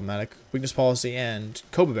up is problematic. Weakness Policy and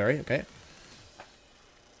Cobra Berry, okay.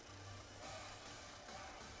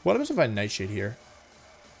 What happens if I Nightshade here?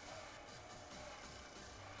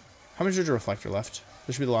 How much is your Reflector left?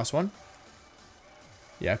 This should be the last one?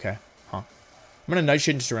 Yeah, okay. Huh. I'm going to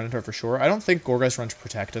Nightshade into Tyranitar for sure. I don't think Gourgeist runs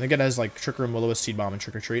Protect. I think it has, like, Trick Room, Will-O-Wisp, Seed Bomb, and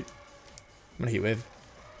Trick or Treat. I'm going to Heat Wave.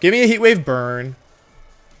 Give me a Heat Wave burn.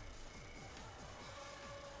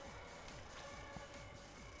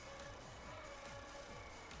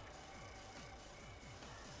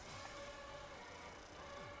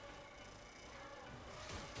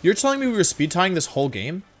 You're telling me we were speed tying this whole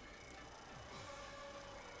game?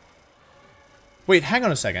 Wait, hang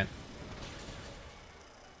on a second.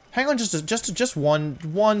 Hang on just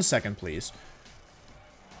one second, please.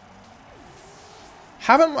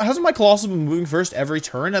 Hasn't my Coalossal been moving first every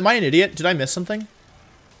turn? Am I an idiot? Did I miss something?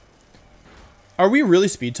 Are we really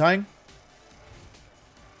speed tying?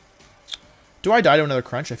 Do I die to another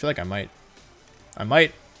crunch? I feel like I might. I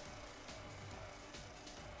might.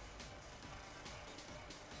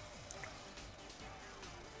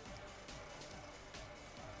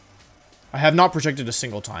 I have not protected a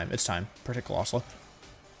single time. It's time. Protect Coalossal.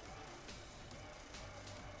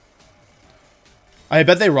 I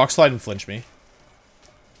bet they Rock Slide and flinch me.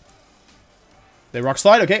 They Rock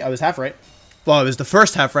Slide? Okay, I was half right. Well, it was the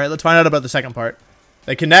first half right. Let's find out about the second part.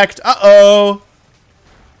 They connect. Uh-oh!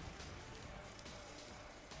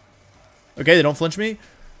 Okay, they don't flinch me.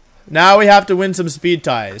 Now we have to win some speed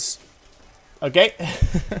ties. Okay?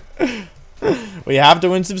 We have to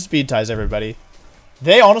win some speed ties, everybody.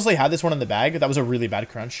 They honestly had this one in the bag. That was a really bad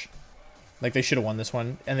crunch. Like, they should have won this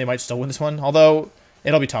one, and they might still win this one. Although,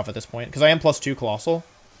 it'll be tough at this point, because I am +2 Coalossal.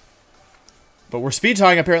 But we're speed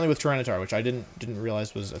tying, apparently, with Tyranitar, which I didn't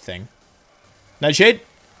realize was a thing. Nightshade.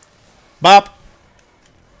 Bop.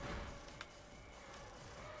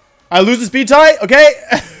 I lose the speed tie? Okay.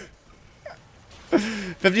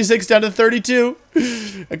 56 down to 32.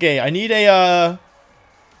 Okay, I need a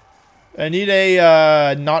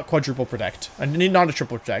not quadruple protect. I need not a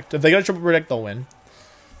triple protect. If they get a triple protect, they'll win.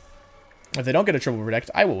 If they don't get a triple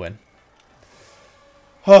protect, I will win.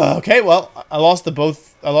 Okay, well, I lost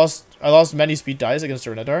I lost many speed dies against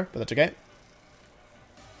Tyranitar, but that's okay.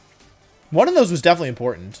 One of those was definitely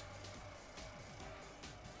important.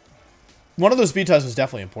 One of those speed ties was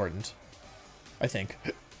definitely important. I think.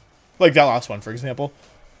 Like that last one, for example.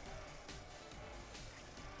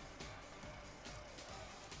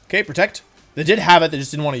 Okay, protect. They did have it, they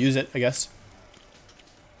just didn't want to use it, I guess.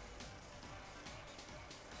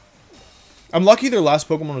 I'm lucky their last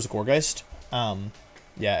Pokemon was a Gourgeist.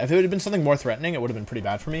 Yeah, if it would have been something more threatening, it would have been pretty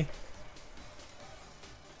bad for me.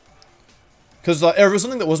 Because if it was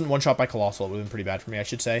something that wasn't one-shot by Coalossal, it would have been pretty bad for me, I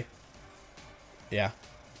should say. Yeah.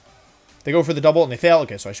 They go for the double and they fail.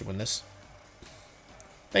 Okay, so I should win this.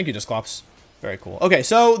 Thank you, Dusclops. Very cool. Okay,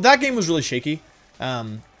 so that game was really shaky.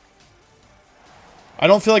 I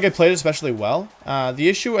don't feel like I played it especially well. The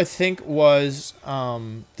issue, I think, was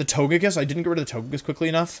the Togekiss. I didn't get rid of the Togekiss quickly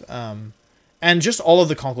enough. And just all of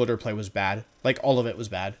the Conkeldurr play was bad. Like, all of it was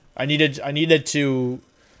bad. I needed to...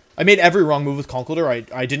 I made every wrong move with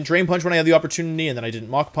Conkeldurr. I didn't Drain Punch when I had the opportunity, and then I didn't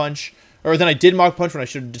Mach Punch. Or then I did Mach Punch when I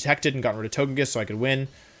should have detected and gotten rid of Togekiss so I could win.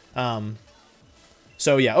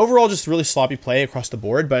 So, yeah, overall, just really sloppy play across the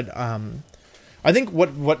board. But I think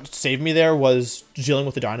what saved me there was dealing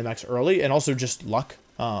with the Dynamax early, and also just luck.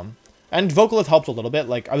 And Vocalith helped a little bit.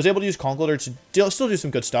 Like, I was able to use Conkeldurr to still do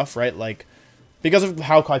some good stuff, right? Like, because of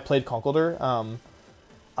how I played Conkeldurr,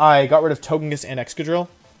 I got rid of Togekiss and Excadrill.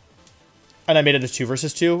 And I made it a 2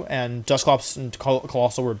 versus 2, and Dusclops and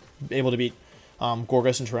Coalossal were able to beat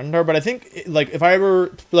Gourgeist and Tyranitar. But I think, like, if I were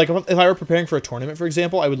preparing for a tournament, for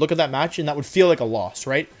example, I would look at that match, and that would feel like a loss,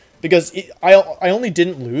 right? Because I only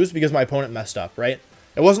didn't lose because my opponent messed up, right?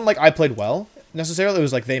 It wasn't like I played well, necessarily. It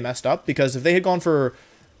was like they messed up, because if they had gone for...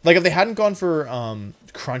 Like, if they hadn't gone for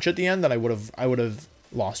Crunch at the end, then I would have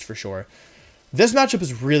lost for sure. This matchup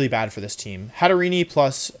is really bad for this team. Hatterene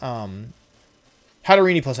plus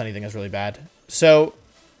Hatterini plus anything is really bad. So,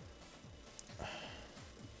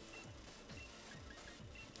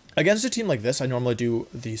 against a team like this, I normally do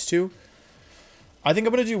these two. I think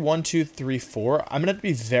I'm going to do 1, 2, 3, 4. I'm going to have to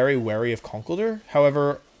be very wary of Conkeldurr.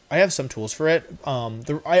 However, I have some tools for it.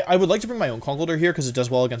 I would like to bring my own Conkeldurr here because it does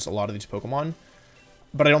well against a lot of these Pokemon.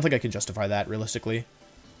 But I don't think I can justify that realistically.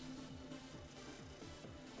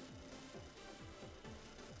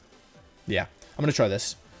 Yeah, I'm going to try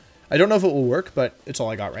this. I don't know if it will work, but it's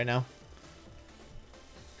all I got right now.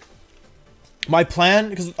 My plan,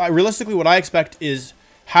 because realistically what I expect is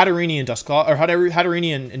Hatterini and Dusclaw, or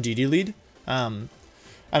Hatterini and DD lead. And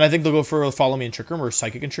I think they'll go for Follow Me and Trick Room, or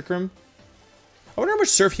Psychic and Trick Room. I wonder how much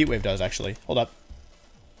Surf Heat Wave does, actually. Hold up.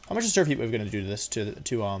 How much is Surf Heat Wave going to do to this, trying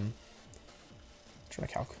to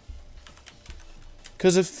calc.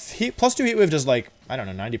 Because if plus 2 Heat Wave does, like, I don't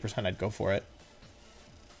know, 90%, I'd go for it.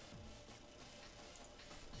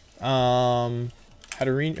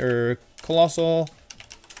 Hatterini, or Coalossal.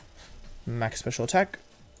 Max Special Attack.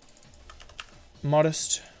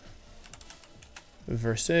 Modest.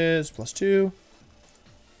 Versus plus 2.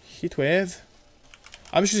 Heat Wave.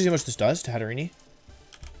 I'm just going to see how much this does to Hatterini.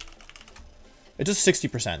 It does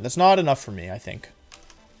 60%. That's not enough for me, I think.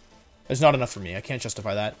 It's not enough for me. I can't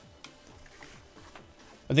justify that.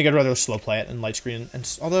 I think I'd rather slow play it and Light Screen.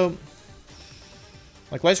 And although,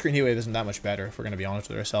 like, Light Screen Heat Wave isn't that much better, if we're going to be honest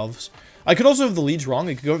with ourselves. I could also, if the lead's wrong,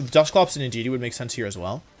 I could go with Dusclops and Indeedee would make sense here as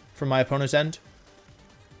well, from my opponent's end.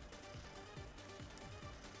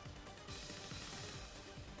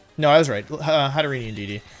 No, I was right. Hatterini and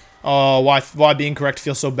Indeedee. Oh, why being correct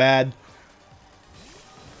feels so bad.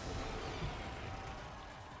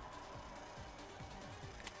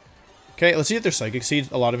 Okay, let's see if there's Psychic Seed.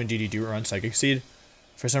 A lot of Indeedee do run Psychic Seed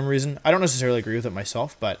for some reason. I don't necessarily agree with it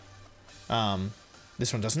myself, but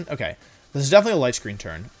this one doesn't. Okay, this is definitely a Light Screen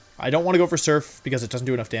turn. I don't want to go for Surf because it doesn't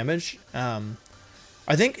do enough damage.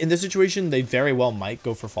 I think in this situation, they very well might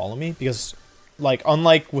go for Follow Me because, like,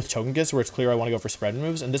 unlike with Togekiss where it's clear I want to go for spread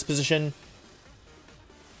moves, in this position,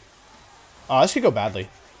 this could go badly.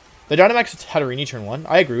 The Dynamax Hatterini turn 1.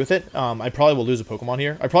 I agree with it. I probably will lose a Pokemon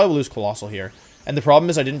here. I probably will lose Coalossal here. And the problem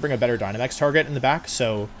is I didn't bring a better Dynamax target in the back,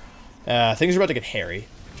 so things are about to get hairy,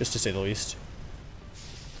 just to say the least.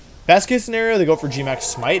 Best case scenario, they go for G-Max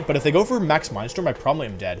Smite, but if they go for Max Mindstorm, I probably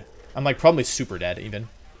am dead. I'm, like, probably super dead, even.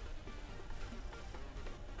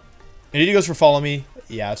 Indeedee goes for Follow Me.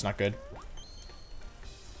 Yeah, it's not good.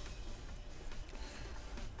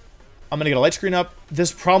 I'm going to get a Light Screen up.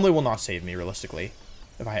 This probably will not save me, realistically,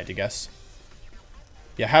 if I had to guess.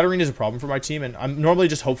 Yeah, Hatterini is a problem for my team, and I'm normally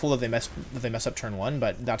just hopeful that they mess up turn 1,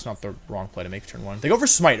 but that's not the wrong play to make turn 1. They go for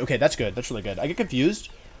Smite. Okay, that's good. That's really good. I get confused,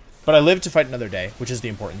 but I live to fight another day, which is the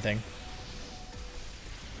important thing.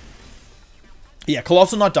 Yeah,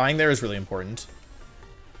 Coalossal not dying there is really important.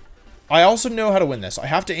 I also know how to win this. I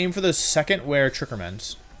have to aim for the second where Trick Room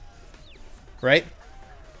ends. Right?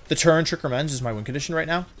 The turn Trick Room ends is my win condition right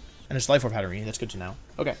now. And it's Life Orb Hatterini. That's good to know.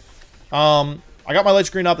 Okay. I got my Light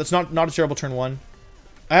Screen up. That's not a terrible turn 1.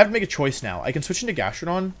 I have to make a choice now. I can switch into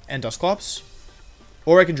Gastrodon and Dusclops.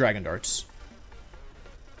 Or I can Dragon Darts.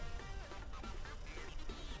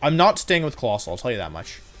 I'm not staying with Coalossal, I'll tell you that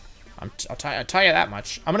much. I'll tell you that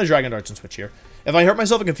much. I'm going to Dragon Darts and switch here. If I hurt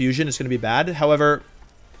myself in Confusion, it's going to be bad. However,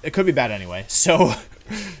 it could be bad anyway. So,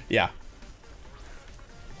 yeah.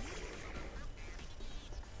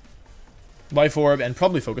 Life Orb and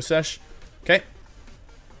probably Focus Sash. Okay.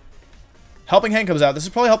 Helping Hand comes out. This is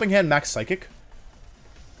probably Helping Hand Max Psychic.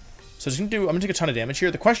 So I'm going to take a ton of damage here.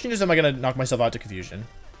 The question is, am I going to knock myself out to Confusion?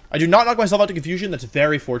 I do not knock myself out to Confusion. That's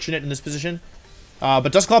very fortunate in this position.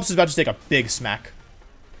 But Dusclops is about to take a big smack.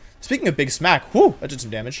 Speaking of big smack, whoo, that did some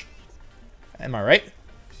damage. Am I right?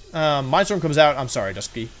 Mindstorm comes out. I'm sorry,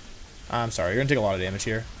 Dusky. I'm sorry. You're going to take a lot of damage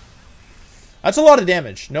here. That's a lot of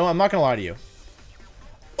damage. No, I'm not going to lie to you.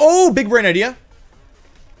 Oh, big brain idea.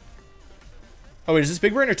 Oh, wait, is this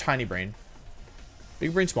big brain or tiny brain?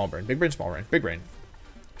 Big brain, small brain. Big brain, small brain. Big brain.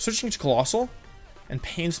 Switching to Coalossal and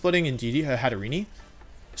Pain Splitting Indeedee, Hatterini.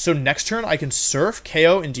 So next turn, I can Surf,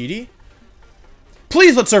 KO Indeedee.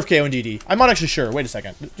 Please let Surf KO Indeedee. I'm not actually sure. Wait a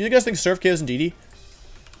second. Do you guys think Surf KOs Indeedee?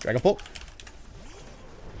 Dragon Pulp.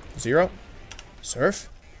 0. Surf.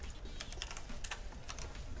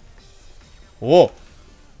 Whoa.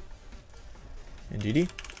 Indeedee.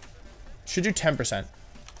 Should do 10%.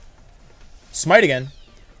 Smite again.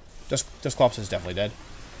 Dusclops is definitely dead.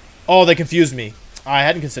 Oh, they confused me. I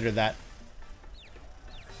hadn't considered that.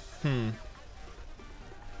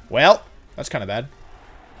 Well, that's kind of bad.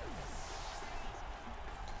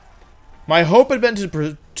 My hope had been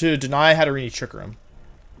to deny Hatterini Trick Room.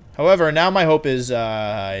 However, now my hope is,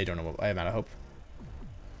 I don't know. I am out of hope.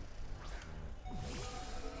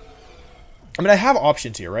 I mean, I have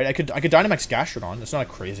options here, right? I could Dynamax Gastrodon. That's not a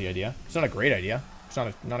crazy idea. It's not a great idea. It's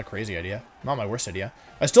not a crazy idea. Not my worst idea.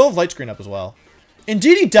 I still have Light Screen up as well.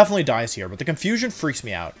 Indeed, he definitely dies here, but the confusion freaks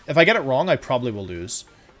me out. If I get it wrong, I probably will lose.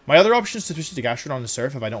 My other option is to switch to Gastrodon to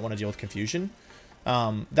Surf if I don't want to deal with confusion.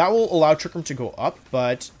 That will allow Trick Room to go up,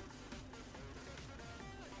 but...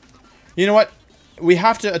 You know what? We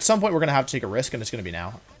have to... At some point, we're going to have to take a risk, and it's going to be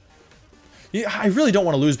now. Yeah, I really don't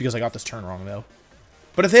want to lose because I got this turn wrong, though.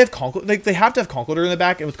 But if they have Conkeldurr... They have to have Conkeldurr in the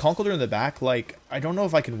back, and with Conkeldurr in the back, like, I don't know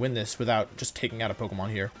if I can win this without just taking out a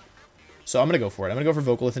Pokemon here. So I'm going to go for it. I'm going to go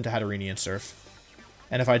for Vocalith into Hatterene and Surf.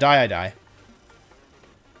 And if I die, I die.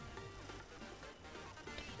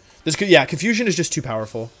 This could, yeah, Confusion is just too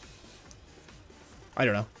powerful. I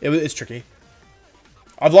don't know. It's tricky.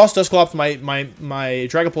 I've lost Dusclops. My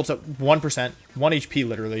Dragapult's at 1%. 1 HP,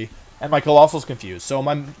 literally. And my Coalossal's confused. So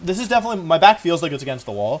this is definitely... My back feels like it's against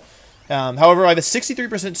the wall. However, I have a 63%,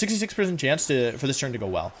 66% chance for this turn to go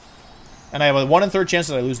well. And I have a 1 1/3 chance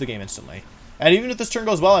that I lose the game instantly. And even if this turn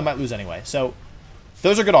goes well, I might lose anyway. So,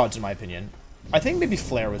 those are good odds in my opinion. I think maybe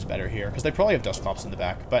Flare was better here, because they probably have Dusclops in the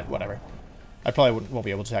back, but whatever. I probably won't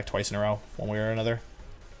be able to attack twice in a row, one way or another.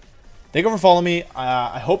 They go for Follow Me.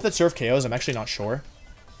 I hope that Surf KOs. I'm actually not sure.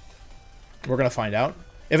 We're going to find out.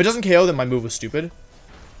 If it doesn't KO, then my move was stupid.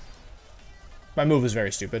 My move was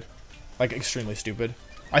very stupid. Like, extremely stupid.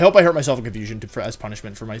 I hope I hurt myself in Confusion as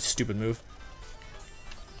punishment for my stupid move.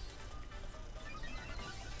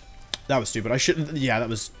 That was stupid. I shouldn't... Yeah, that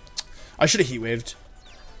was... I should have Heat Waved.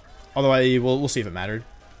 Although we'll see if it mattered.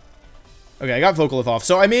 Okay, I got Vocalith off.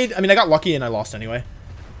 So I got lucky and I lost anyway.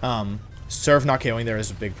 Surf not KOing there is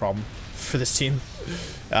a big problem for this team.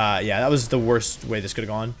 Yeah, that was the worst way this could have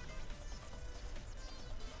gone.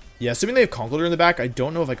 Yeah, assuming they have Conkeldurr in the back, I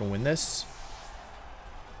don't know if I can win this.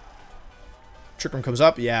 Trick Room comes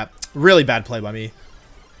up. Yeah, really bad play by me.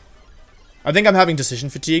 I think I'm having decision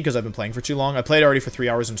fatigue because I've been playing for too long. I played already for 3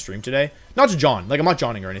 hours in stream today. Not to John. Like, I'm not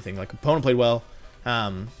Johning or anything. Like, opponent played well.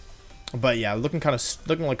 But yeah, looking kind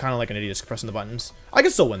of like an idiot just pressing the buttons. I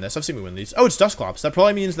can still win this. I've seen me win these. Oh, it's Dusclops. That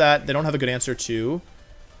probably means that they don't have a good answer to...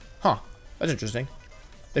 Huh. That's interesting.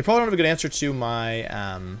 They probably don't have a good answer to my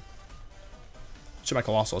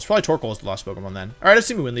Coalossal. It's probably Torkoal is the last Pokemon then. All right, let's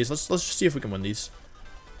see me win these. Let's just see if we can win these.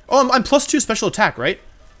 Oh, I'm +2 special attack, right?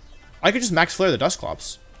 I could just Max Flare the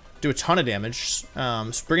Dusclops. Do a ton of damage.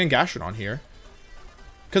 Spring and Gastrodon here.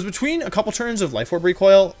 Because between a couple turns of Life Orb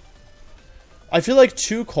recoil, I feel like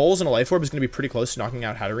 2 Coals and a Life Orb is going to be pretty close to knocking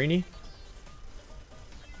out Hatterene.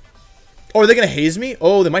 Oh, are they going to haze me?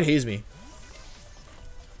 Oh, they might haze me.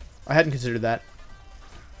 I hadn't considered that.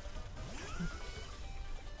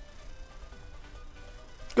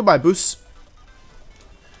 Goodbye, Boost.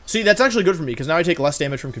 See, that's actually good for me, because now I take less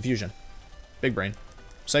damage from Confusion. Big brain.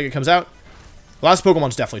 Psychic comes out. Last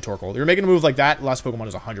Pokemon's definitely Torkoal. You're making a move like that, last Pokemon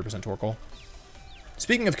is 100% Torkoal.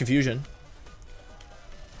 Speaking of Confusion.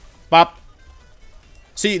 Bop.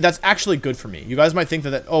 See, that's actually good for me. You guys might think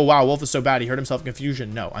that, oh wow, Wolf is so bad, he hurt himself in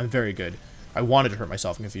Confusion. No, I'm very good. I wanted to hurt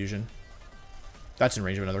myself in Confusion. That's in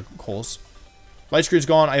range of another Coals. Light Screen's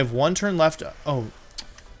gone. I have 1 turn left. Oh.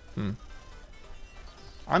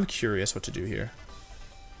 I'm curious what to do here.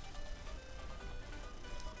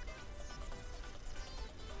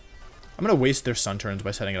 I'm going to waste their Sun turns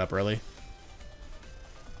by setting it up early.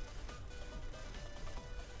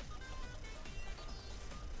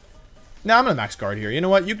 Nah, I'm going to max guard here. You know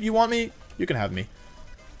what? You want me? You can have me.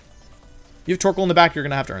 You have Torkoal in the back. You're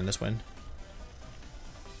going to have to earn this win.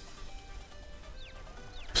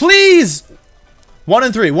 Please! 1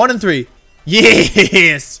 and 3. 1 and 3.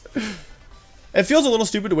 Yes! It feels a little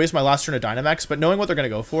stupid to waste my last turn of Dynamax, but knowing what they're going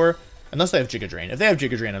to go for, unless they have Giga Drain. If they have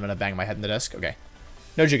Giga Drain, I'm going to bang my head in the desk. Okay.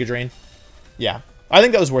 No Giga Drain. Yeah. I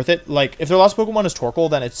think that was worth it. Like, if their last Pokemon is Torkoal,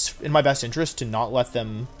 then it's in my best interest to not let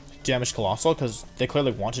them damage Coalossal, because they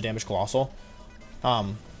clearly want to damage Coalossal.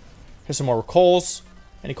 Here's some more Coals.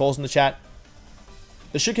 Any Coals in the chat?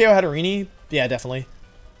 This should KO Hatterene. Yeah, definitely.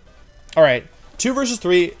 Alright. 2 versus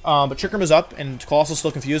 3, but Trick Room is up, and Coalossal's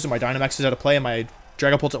still confused, and my Dynamax is out of play, and my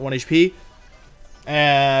Dragapult's at 1 HP.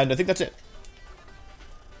 And I think that's it.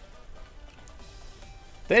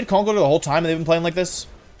 They had Conkeldurr the whole time, and they've been playing like this?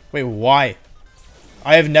 Wait, why?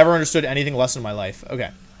 I have never understood anything less in my life.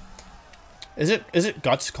 Okay. Is it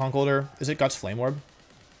Guts Conkeldurr? Is it Guts Flame Orb?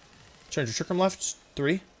 Turns Trick Room left?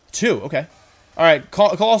 3? 2, okay. Alright,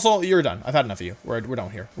 Coalossal, you're done. I've had enough of you. We're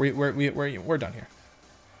done here. We're done here.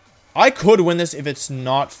 I could win this if it's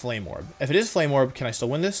not Flame Orb. If it is Flame Orb, can I still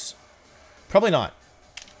win this? Probably not.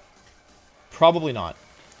 Probably not.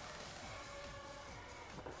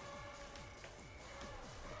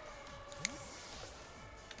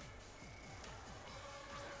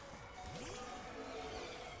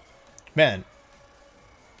 Man.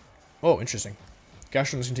 Oh, interesting.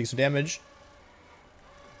 Gastron's gonna take some damage.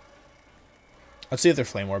 Let's see if they're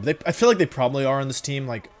Flame Orb. I feel like they probably are on this team.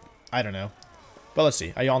 Like, I don't know. But let's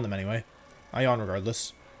see. I yawn them anyway. I yawn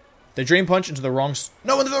regardless. They Drain Punch into the wrong...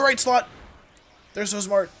 No, into the right slot! They're so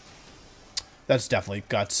smart. That's definitely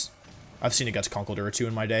Guts. I've seen a Guts Conkeldurr or two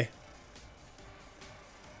in my day.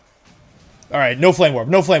 Alright, no Flame Orb.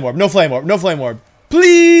 No Flame Orb. No Flame Orb. No Flame Orb.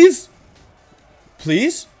 Please!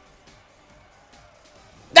 Please?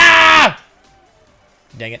 Ah!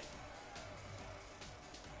 Dang it.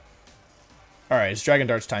 Alright, it's Dragon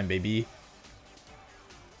Darts time, baby.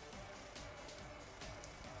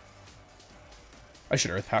 I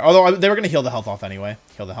should Earth Power. Although they were going to heal the health off anyway.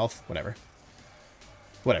 Heal the health. Whatever.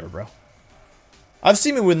 Whatever, bro. I've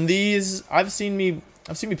seen me win these. I've seen me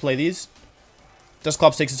play these.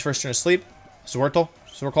 Dusclops takes his first turn of sleep.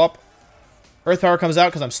 Swarclop. Earth Power comes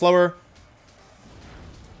out because I'm slower.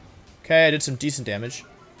 Okay, I did some decent damage.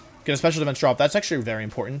 Get a special defense drop. That's actually very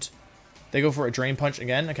important. They go for a Drain Punch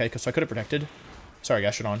again. Okay, so I could have protected. Sorry,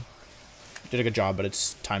 Gastrodon. Did a good job, but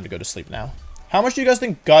it's time to go to sleep now. How much do you guys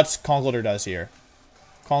think Guts Conkeldurr does here?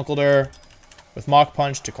 Conkeldurr with Mach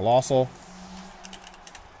Punch to Coalossal.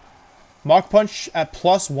 Mach Punch at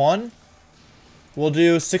 +1 will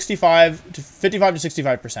do 55 to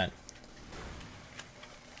 65%.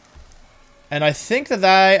 And I think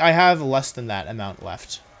that I have less than that amount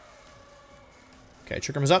left. Okay,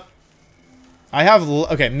 Trick Room is up. I have...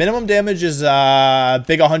 Okay, minimum damage is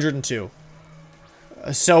big 102.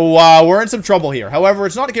 So we're in some trouble here. However,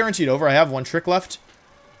 it's not guaranteed over. I have one trick left,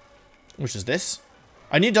 which is this.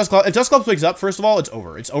 I need Dusclops. If Dusclops wakes up, first of all, it's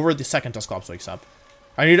over. It's over the second Dusclops wakes up.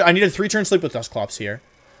 I need a 3-turn sleep with Dusclops here.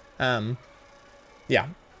 Yeah.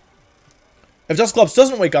 If Dusclops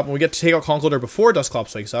doesn't wake up and we get to take out Conkeldurr before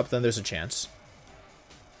Dusclops wakes up, then there's a chance.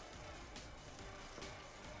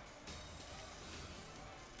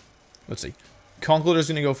 Let's see. Conkeldurr's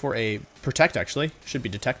going to go for a Protect, actually. Should be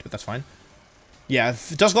Detect, but that's fine. Yeah,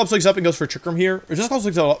 if Dusclops wakes up and goes for Trick Room here, if Dusclops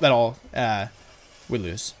wakes up at all, we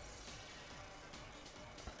lose.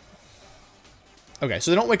 Okay,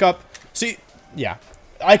 so they don't wake up. See, yeah.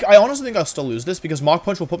 I honestly think I'll still lose this because Mach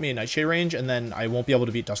Punch will put me in Nightshade range, and then I won't be able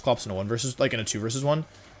to beat Dusclops in a 1 versus, like in a 2 versus 1.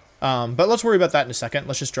 But let's worry about that in a second.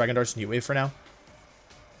 Let's just Dragon Darts and Heat Wave for now.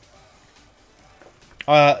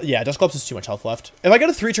 Yeah, Dusclops has too much health left. If I get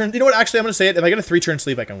a 3-turn... You know what? Actually, I'm going to say it. If I get a 3-turn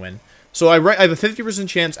sleep, I can win. So I have a 50%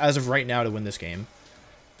 chance as of right now to win this game.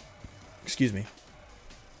 Excuse me.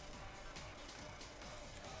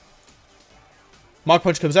 Mach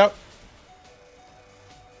Punch comes out.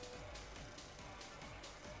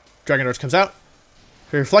 Dragon Darts comes out.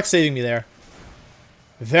 Reflex saving me there.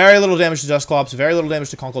 Very little damage to Dusclops. Very little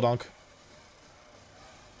damage to Conkeldurr.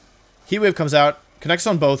 Heat Wave comes out. Connects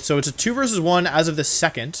on both. So it's a 2 versus 1 as of the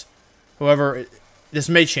second. However, this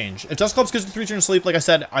may change. If Dusclops goes to 3 turns sleep, like I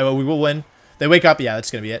said, we will win. They wake up. Yeah,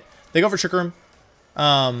 that's going to be it. They go for Trick Room.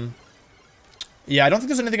 Yeah, I don't think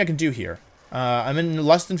there's anything I can do here. I'm in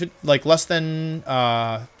less than...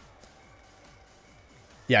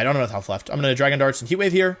 Yeah, I don't have enough health left. I'm going to Dragon Darts and Heat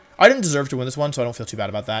Wave here. I didn't deserve to win this one, so I don't feel too bad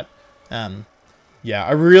about that. Yeah,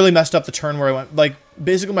 I really messed up the turn where I went... Like,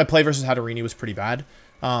 basically my play versus Hatterini was pretty bad.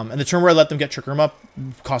 And the turn where I let them get Trick Room up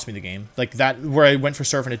cost me the game. Like, that, where I went for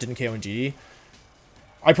Surf and it didn't KO in GD.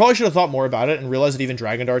 I probably should have thought more about it and realized that even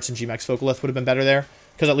Dragon Darts and Gmax Focalith would have been better there.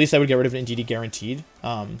 Because at least I would get rid of it in GD guaranteed.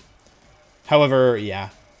 However,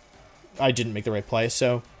 yeah. I didn't make the right play,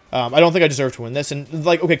 so... I don't think I deserve to win this. And,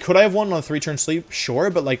 like, okay, could I have won on a 3-turn sleep? Sure,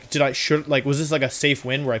 but, like, was this, like, a safe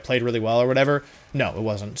win where I played really well or whatever? No, it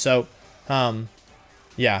wasn't. So,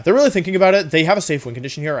 yeah, they're really thinking about it. They have a safe win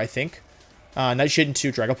condition here, I think. Nightshade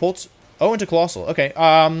into Dragapult. Oh, into Coalossal. Okay,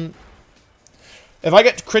 if I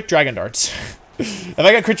get crit Dragon Darts... if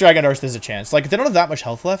I get crit Dragon Darts, there's a chance. Like, they don't have that much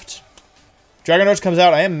health left. Dragon Darts comes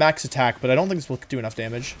out. I am max attack, but I don't think this will do enough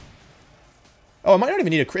damage. Oh, I might not even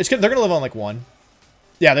need a crit. They're going to live on, like, 1.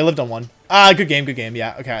 Yeah, they lived on 1. Good game, good game.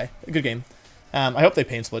 Yeah, okay. Good game. I hope they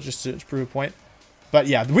pain split just to prove a point. But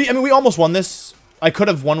yeah, I mean, we almost won this. I could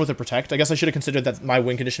have won with a Protect. I guess I should have considered that my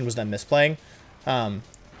win condition was them misplaying.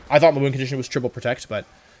 I thought my win condition was triple Protect, but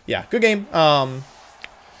yeah, good game.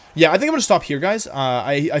 Yeah, I think I'm going to stop here, guys.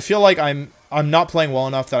 I feel like I'm not playing well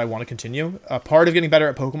enough that I want to continue. Part of getting better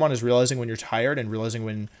at Pokemon is realizing when you're tired and realizing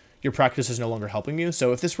when your practice is no longer helping you.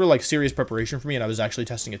 So if this were like serious preparation for me and I was actually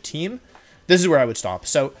testing a team, this is where I would stop.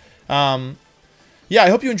 So, yeah, I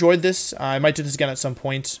hope you enjoyed this. I might do this again at some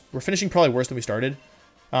point. We're finishing probably worse than we started.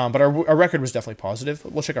 But our record was definitely positive.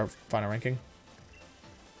 We'll check our final ranking.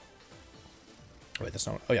 Wait, that's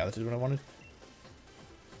not... Oh, yeah, that's what I wanted.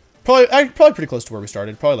 Probably pretty close to where we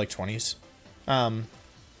started. Probably like 20s.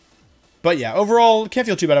 But yeah, overall, can't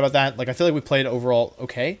feel too bad about that. Like, I feel like we played overall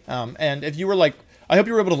okay. And if you were like, I hope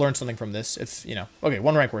you were able to learn something from this. If, you know, okay,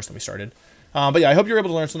 1 rank worse than we started. But yeah, I hope you were able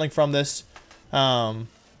to learn something from this.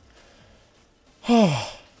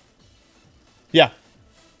 Yeah.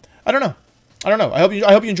 I don't know. I hope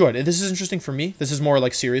you enjoyed it. This is interesting for me. This is more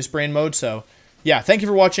like serious brain mode. So yeah, thank you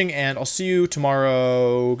for watching, and I'll see you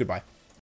tomorrow. Goodbye.